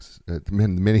of the things,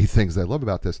 many things I love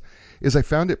about this is I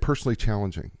found it personally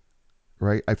challenging,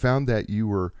 right? I found that you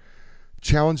were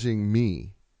challenging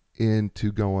me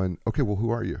into going, okay, well, who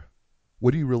are you?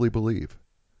 What do you really believe?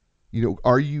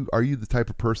 Are you the type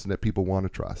of person that people want to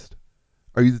trust?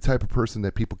 Are you the type of person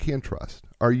that people can trust?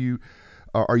 Are you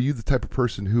the type of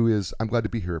person who is, I'm glad to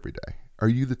be here every day? Are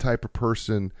you the type of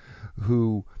person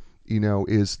who,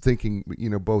 is thinking,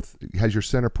 both has your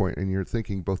center point and you're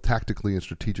thinking both tactically and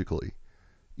strategically?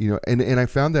 And I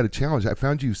found that a challenge. I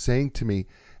found you saying to me,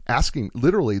 asking,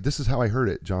 literally, this is how I heard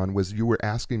it, John, was you were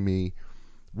asking me,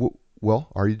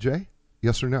 well, are you, Jay?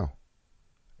 Yes or no?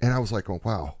 And I was like, oh,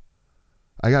 wow.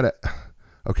 I got to,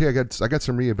 okay, I got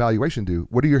some reevaluation to do.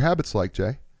 What are your habits like,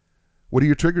 Jay? What are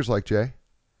your triggers like, Jay?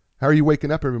 How are you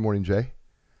waking up every morning, Jay?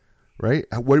 Right?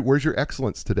 Where's your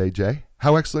excellence today, Jay?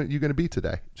 How excellent are you going to be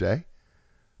today, Jay?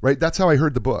 Right? That's how I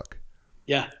heard the book.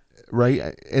 Yeah. Right?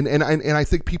 And I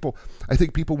think people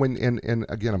when and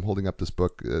again, I'm holding up this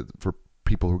book for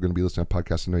people who are going to be listening to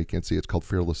podcasts. I know you can't see it. It's called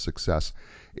Fearless Success.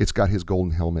 It's got his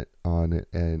golden helmet on it,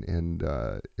 and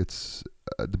it's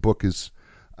the book is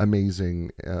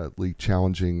amazingly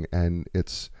challenging, and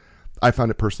I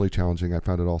found it personally challenging. I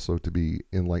found it also to be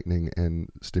enlightening and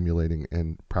stimulating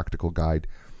and practical guide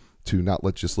to not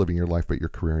just living your life, but your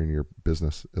career and your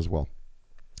business as well.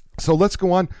 So let's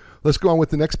go on. Let's go on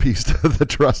with the next piece, the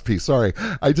trust piece. Sorry,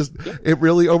 Yep. it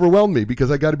really overwhelmed me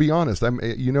because I got to be honest.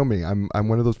 You know me. I'm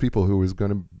one of those people who is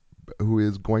going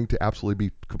to absolutely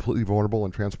be completely vulnerable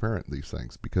and transparent in these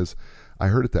things because I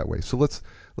heard it that way. So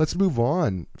let's move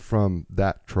on from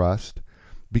that trust,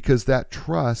 because that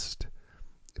trust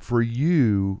for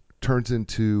you turns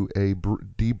into a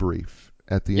debrief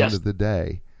at the end Yes. of the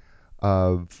day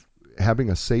of having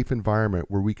a safe environment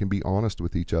where we can be honest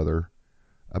with each other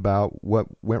about what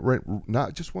went right,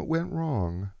 not just what went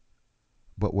wrong,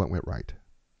 but what went right.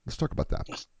 Let's talk about that.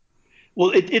 Yes.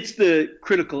 Well, it's the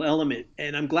critical element,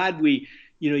 and I'm glad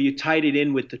you tied it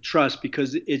in with the trust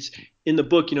because it's in the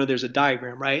book. There's a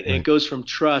diagram, right, and it Right. goes from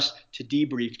trust to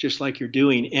debrief, just like you're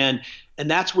doing, and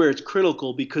that's where it's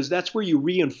critical because that's where you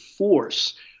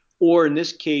reinforce, or in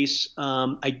this case,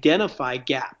 identify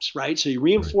gaps, right? So you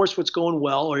Right. reinforce what's going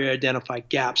well, or you identify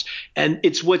gaps, and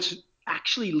it's what's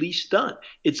actually least done.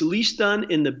 It's least done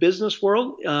in the business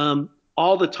world.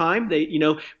 All the time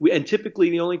and typically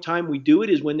the only time we do it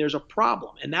is when there's a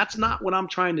problem, and that's not what I'm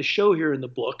trying to show here in the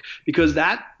book because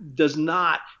Right. that does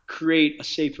not create a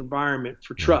safe environment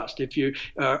for Right. trust. If you're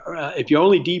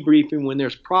only debriefing when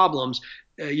there's problems,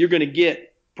 you're going to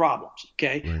get problems.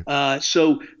 Okay. Right.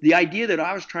 So the idea that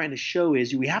I was trying to show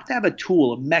is we have to have a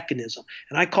tool, a mechanism,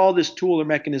 and I call this tool or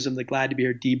mechanism the Glad to Be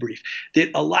Here debrief, that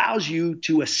allows you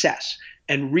to assess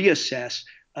and reassess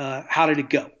how did it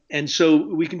go. And so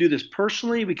we can do this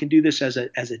personally. We can do this as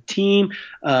a team.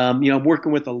 I'm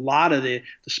working with a lot of the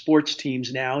sports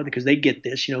teams now because they get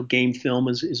this. Game film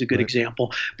is a good Right.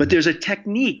 example. But Yeah. there's a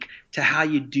technique to how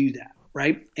you do that,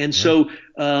 right? And Right.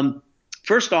 so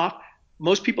first off,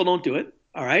 most people don't do it.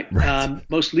 All right. Right.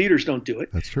 Most leaders don't do it,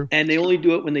 That's true. and they only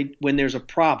do it when there's a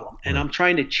problem. And Right. I'm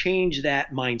trying to change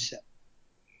that mindset.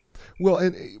 Well,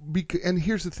 and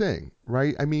here's the thing,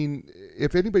 right? I mean,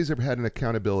 if anybody's ever had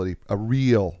a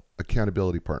real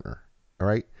accountability partner, all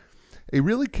right, a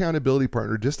real accountability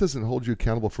partner just doesn't hold you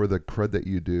accountable for the crud that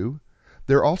you do.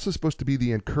 They're also supposed to be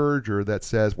the encourager that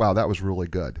says, "Wow, that was really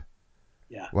good.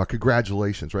 Yeah. Well,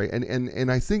 congratulations," right?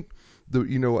 And I think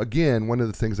again, one of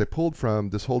the things I pulled from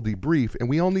this whole debrief, and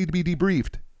we all need to be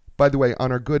debriefed, by the way,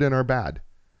 on our good and our bad.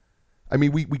 I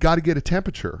mean, we got to get a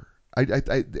temperature.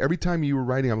 Every time you were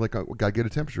writing, I'm like, oh, got to get a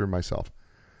temperature of myself.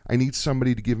 I need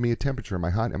somebody to give me a temperature. Am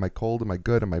I hot? Am I cold? Am I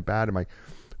good? Am I bad?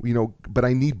 But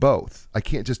I need both. I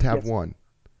can't just have Yes. one.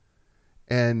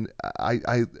 And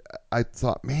I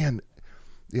thought, man,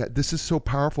 yeah, this is so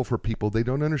powerful for people. They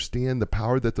don't understand the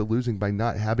power that they're losing by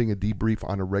not having a debrief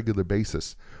on a regular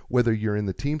basis, whether you're in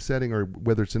the team setting or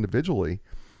whether it's individually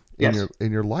in Yes.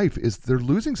 your life. Is they're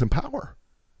losing some power.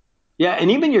 Yeah,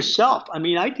 and even yourself. I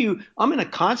mean, I'm in a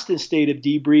constant state of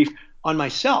debrief on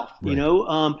myself. Right.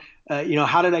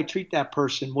 How did I treat that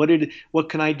person? What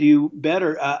can I do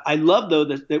better? I love though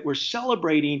that we're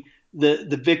celebrating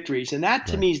the victories, and that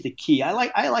to Right. me is the key. I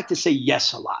like to say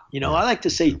yes a lot. Yeah. I like to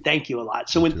Me say too. thank you a lot.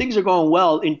 So Me when too. things are going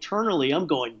well internally, I'm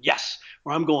going yes,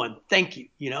 or I'm going thank you.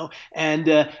 And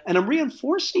I'm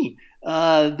reinforcing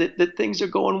that things are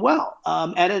going well.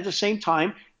 And at the same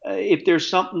time, if there's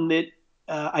something that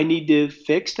I need to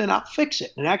fix, then I'll fix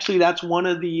it. And actually, that's one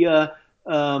of the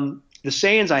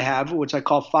sayings I have, which I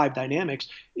call five dynamics,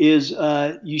 is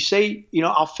you say,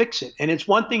 I'll fix it. And it's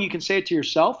one thing you can say it to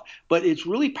yourself, but it's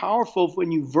really powerful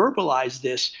when you verbalize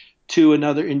this to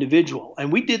another individual.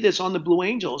 And we did this on the Blue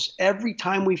Angels every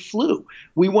time we flew.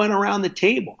 We went around the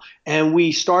table and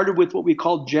we started with what we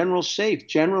call general safe.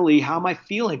 Generally, how am I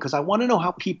feeling? Because I want to know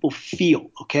how people feel.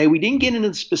 Okay. We didn't get into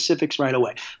the specifics right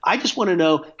away. I just want to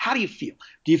know, how do you feel?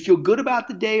 Do you feel good about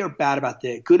the day or bad about the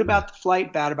day? Good Yeah. about the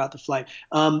flight, bad about the flight?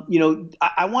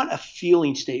 I want a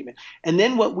feeling statement. And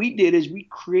then what we did is we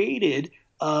created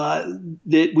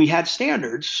that we had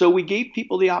standards. So we gave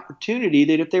people the opportunity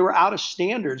that if they were out of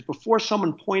standards, before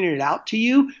someone pointed it out to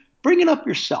you, bring it up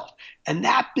yourself. And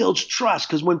that builds trust,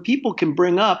 because when people can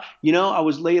bring up, I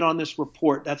was late on this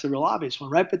report, that's a real obvious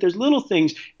one, right? But there's little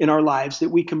things in our lives that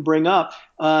we can bring up,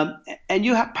 and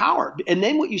you have power. And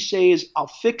then what you say is, I'll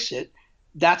fix it.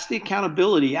 That's the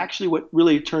accountability. Actually, what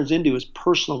really it turns into is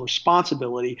personal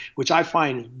responsibility, which I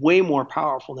find is way more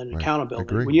powerful than Right.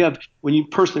 accountability. Agree. When you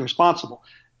personally responsible,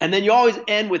 and then you always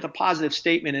end with a positive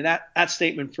statement, and that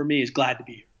statement for me is glad to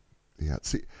be here. Yeah.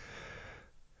 See.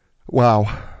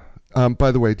 Wow.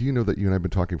 By the way, do you know that you and I have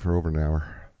been talking for over an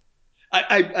hour?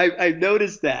 I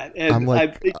noticed that, I'm and I'm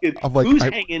like, thinking, I'm like, who's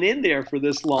I, hanging in there for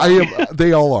this I long? am.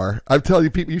 They all are. I'm telling you,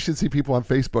 people. You should see people on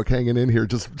Facebook hanging in here.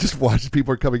 Just watching.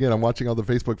 People are coming in. I'm watching all the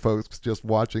Facebook folks just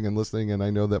watching and listening, and I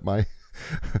know that my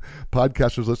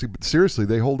podcasters listening. But seriously,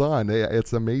 they hold on.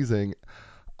 It's amazing.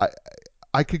 I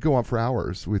I could go on for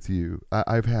hours with you.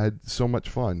 I've had so much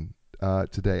fun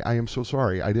today. I am so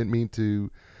sorry. I didn't mean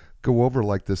to go over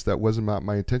like this. That wasn't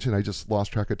my intention. I just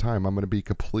lost track of time. I'm going to be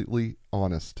completely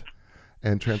honest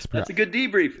and transparent. That's a good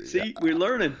debrief. See, we're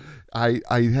learning. I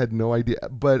had no idea,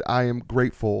 but I am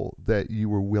grateful that you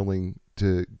were willing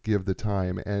to give the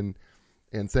time, and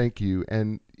thank you.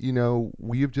 And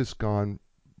we have just gone.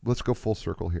 Let's go full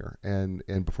circle here, and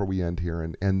before we end here,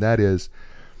 and that is,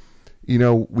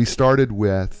 we started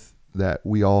with that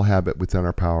we all have it within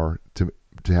our power to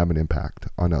have an impact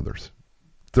on others.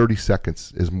 30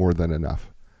 seconds is more than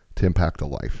enough to impact a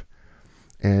life.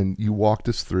 And you walked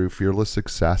us through fearless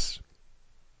success,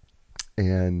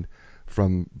 and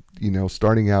from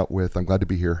starting out with I'm glad to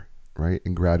be here, right,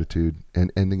 in gratitude,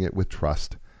 and ending it with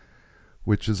trust,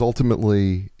 which is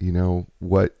ultimately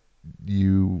what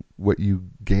you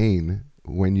gain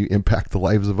when you impact the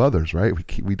lives of others, right?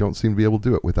 We don't seem to be able to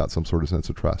do it without some sort of sense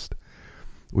of trust,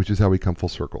 which is how we come full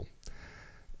circle.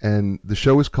 And the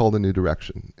show is called A New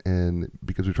Direction, and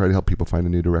because we try to help people find a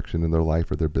new direction in their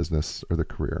life or their business or their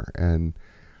career. And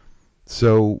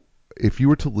so if you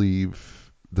were to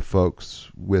leave the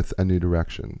folks with a new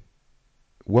direction,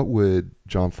 what would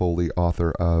John Foley,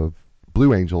 author of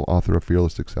Blue Angel, author of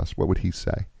Fearless Success, what would he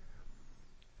say?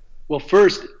 Well,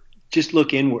 first, just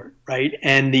look inward, right?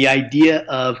 And the idea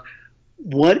of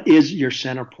what is your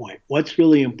center point? What's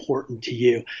really important to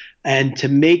you? And to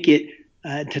make it,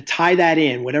 to tie that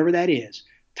in, whatever that is,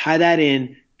 tie that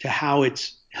in to how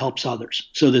it helps others.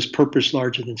 So this purpose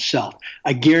larger than self.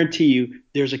 I guarantee you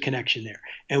there's a connection there.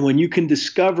 And when you can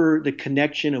discover the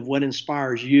connection of what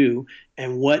inspires you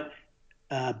and what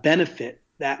benefit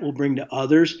that will bring to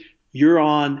others, you're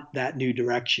on that new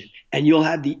direction. And you'll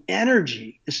have the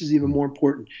energy. This is even more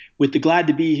important with the glad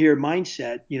to be here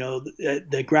mindset,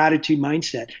 the gratitude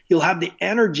mindset. You'll have the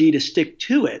energy to stick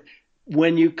to it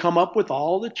when you come up with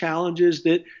all the challenges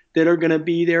that are going to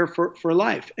be there for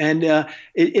life. And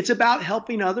it's about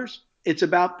helping others. It's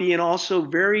about being also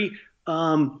very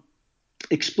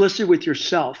explicit with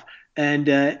yourself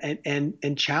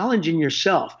and challenging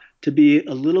yourself to be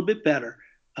a little bit better.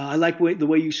 I like the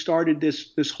way you started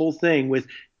this whole thing with.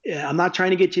 I'm not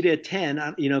trying to get you to a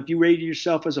 10. If you rated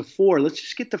yourself as a 4, let's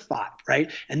just get to 5,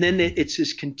 right? And then it's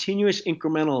this continuous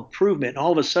incremental improvement. And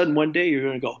all of a sudden, one day you're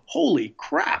going to go, "Holy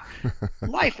crap,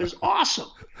 life is awesome!"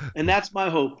 And that's my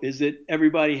hope: is that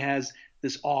everybody has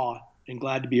this awe and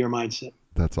glad to be your mindset.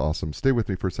 That's awesome. Stay with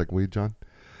me for a second, will you, John?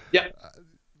 Yeah.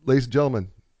 Ladies and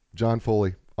gentlemen, John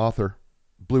Foley, author,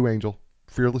 Blue Angel,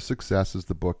 Fearless Success is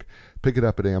the book. Pick it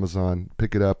up at Amazon.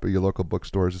 Pick it up at your local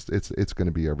bookstores. It's going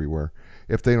to be everywhere.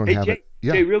 If they don't Hey have it, Jay,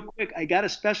 Yeah. Jay, real quick, I got a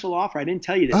special offer. I didn't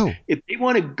tell you this. Oh, If they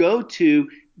want to go to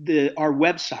our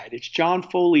website, it's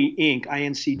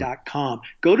johnfoleyinc.com.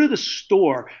 Go to the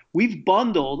store. We've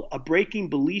bundled a Breaking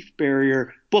Belief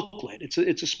Barrier booklet. It's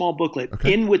a small booklet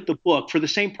okay. in with the book for the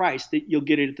same price that you'll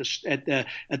get it at the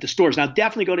stores. Now,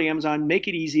 definitely go to Amazon. Make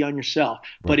it easy on yourself.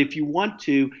 Right. But if you want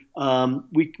to,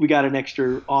 we got an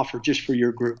extra offer just for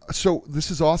your group. So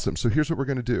this is awesome. So here's what we're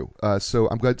going to do. So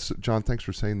I'm glad, John, thanks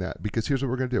for saying that, because here's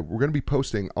what we're going to do. We're going to be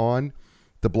posting on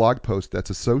the blog post that's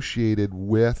associated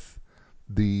with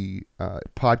the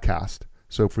podcast.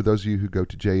 So for those of you who go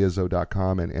to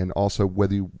jizzo.com and also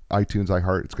whether you iTunes,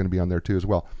 iHeart, it's going to be on there too as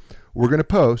well. We're going to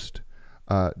post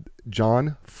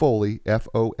John Foley,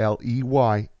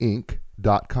 Foley,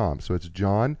 Inc.com. So it's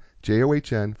John,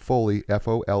 John, Foley,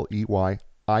 Foley,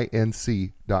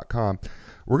 Inc.com.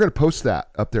 We're going to post that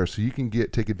up there so you can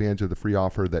take advantage of the free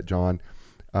offer that John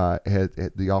has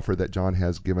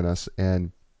given us,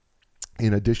 and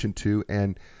in addition to,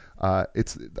 and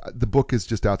it's the book is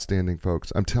just outstanding,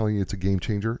 folks. I'm telling you, it's a game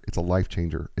changer, it's a life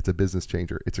changer, it's a business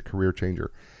changer, it's a career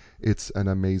changer. It's an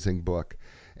amazing book,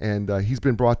 and he's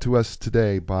been brought to us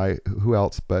today by who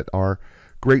else but our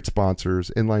great sponsors,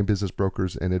 Inline Business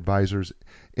Brokers and Advisors.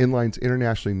 Inline's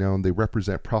internationally known. They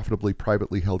represent profitably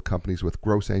privately held companies with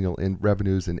gross annual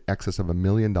revenues in excess of $1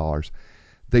 million.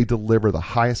 They deliver the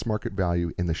highest market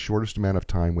value in the shortest amount of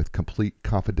time with complete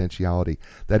confidentiality.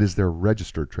 That is their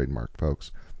registered trademark,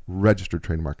 folks. Registered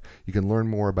trademark. You can learn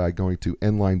more by going to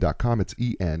enlign.com. It's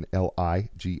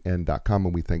ENLIGN.com.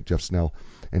 And we thank Jeff Snell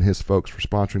and his folks for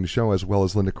sponsoring the show, as well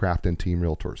as Linda Kraft and Team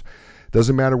Realtors.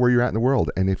 Doesn't matter where you're at in the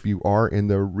world. And if you are in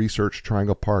the Research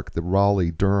Triangle Park, the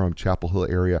Raleigh, Durham, Chapel Hill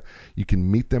area, you can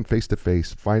meet them face to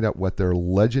face, find out what their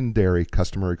legendary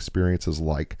customer experience is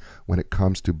like when it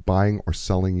comes to buying or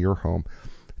selling your home.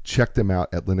 Check them out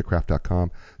at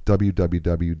lindacraft.com,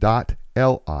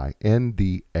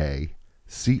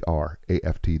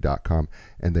 www.lindacraft.com,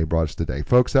 and they brought us today.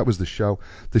 Folks, that was the show.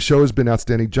 The show has been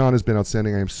outstanding. John has been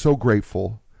outstanding. I am so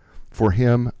grateful for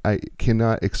him. I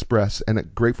cannot express,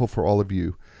 and grateful for all of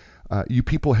you. You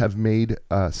people have made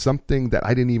something that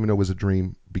I didn't even know was a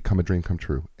dream become a dream come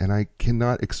true. And I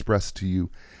cannot express to you,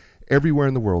 everywhere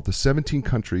in the world, the 17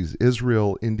 countries,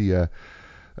 Israel, India,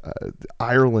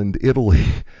 Ireland, Italy,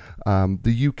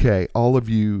 the UK, all of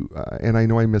you, and I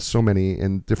know I missed so many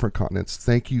in different continents.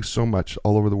 Thank you so much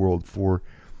all over the world for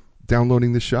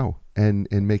downloading the show and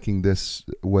making this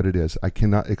what it is. I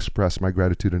cannot express my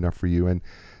gratitude enough for you. And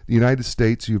the United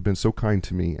States, you've been so kind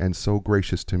to me and so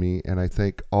gracious to me, and I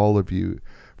thank all of you.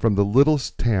 From the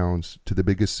littlest towns to the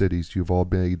biggest cities, you've all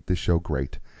made this show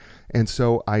great. And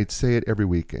so I say it every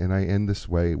week, and I end this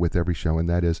way with every show, and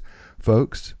that is,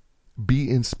 folks, be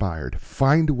inspired.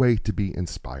 Find a way to be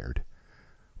inspired.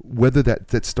 Whether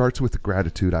that starts with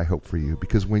gratitude, I hope for you,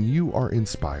 because when you are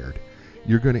inspired,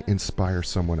 you're going to inspire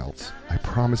someone else. I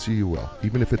promise you will.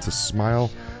 Even if it's a smile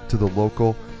to the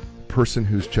local person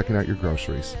who's checking out your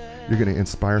groceries, you're going to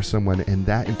inspire someone, and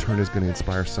that in turn is going to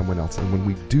inspire someone else. And when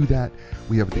we do that,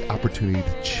 we have the opportunity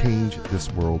to change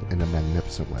this world in a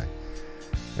magnificent way.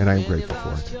 And I am grateful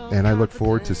for it. And I look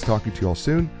forward to talking to you all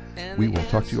soon. We will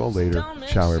talk to you all later.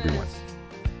 Ciao, everyone.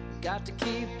 Got to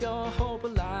keep your hope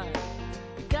alive.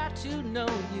 You got to know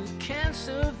you can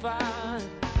survive.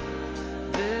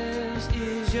 This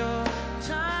is your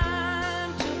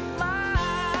time to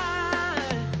fly.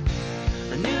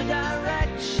 A new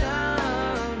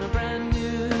direction, a brand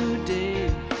new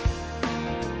day.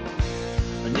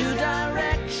 A new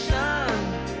direction,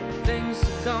 things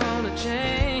are gonna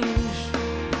change.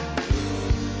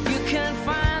 You can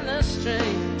find the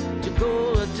strength to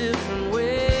go a different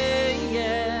way,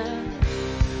 yeah.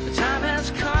 The time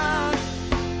has come.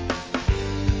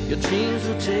 Your dreams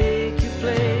will take you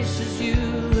places you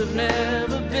have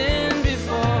never been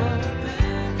before.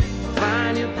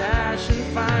 Find your passion,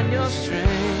 find your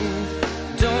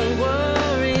strength. Don't worry.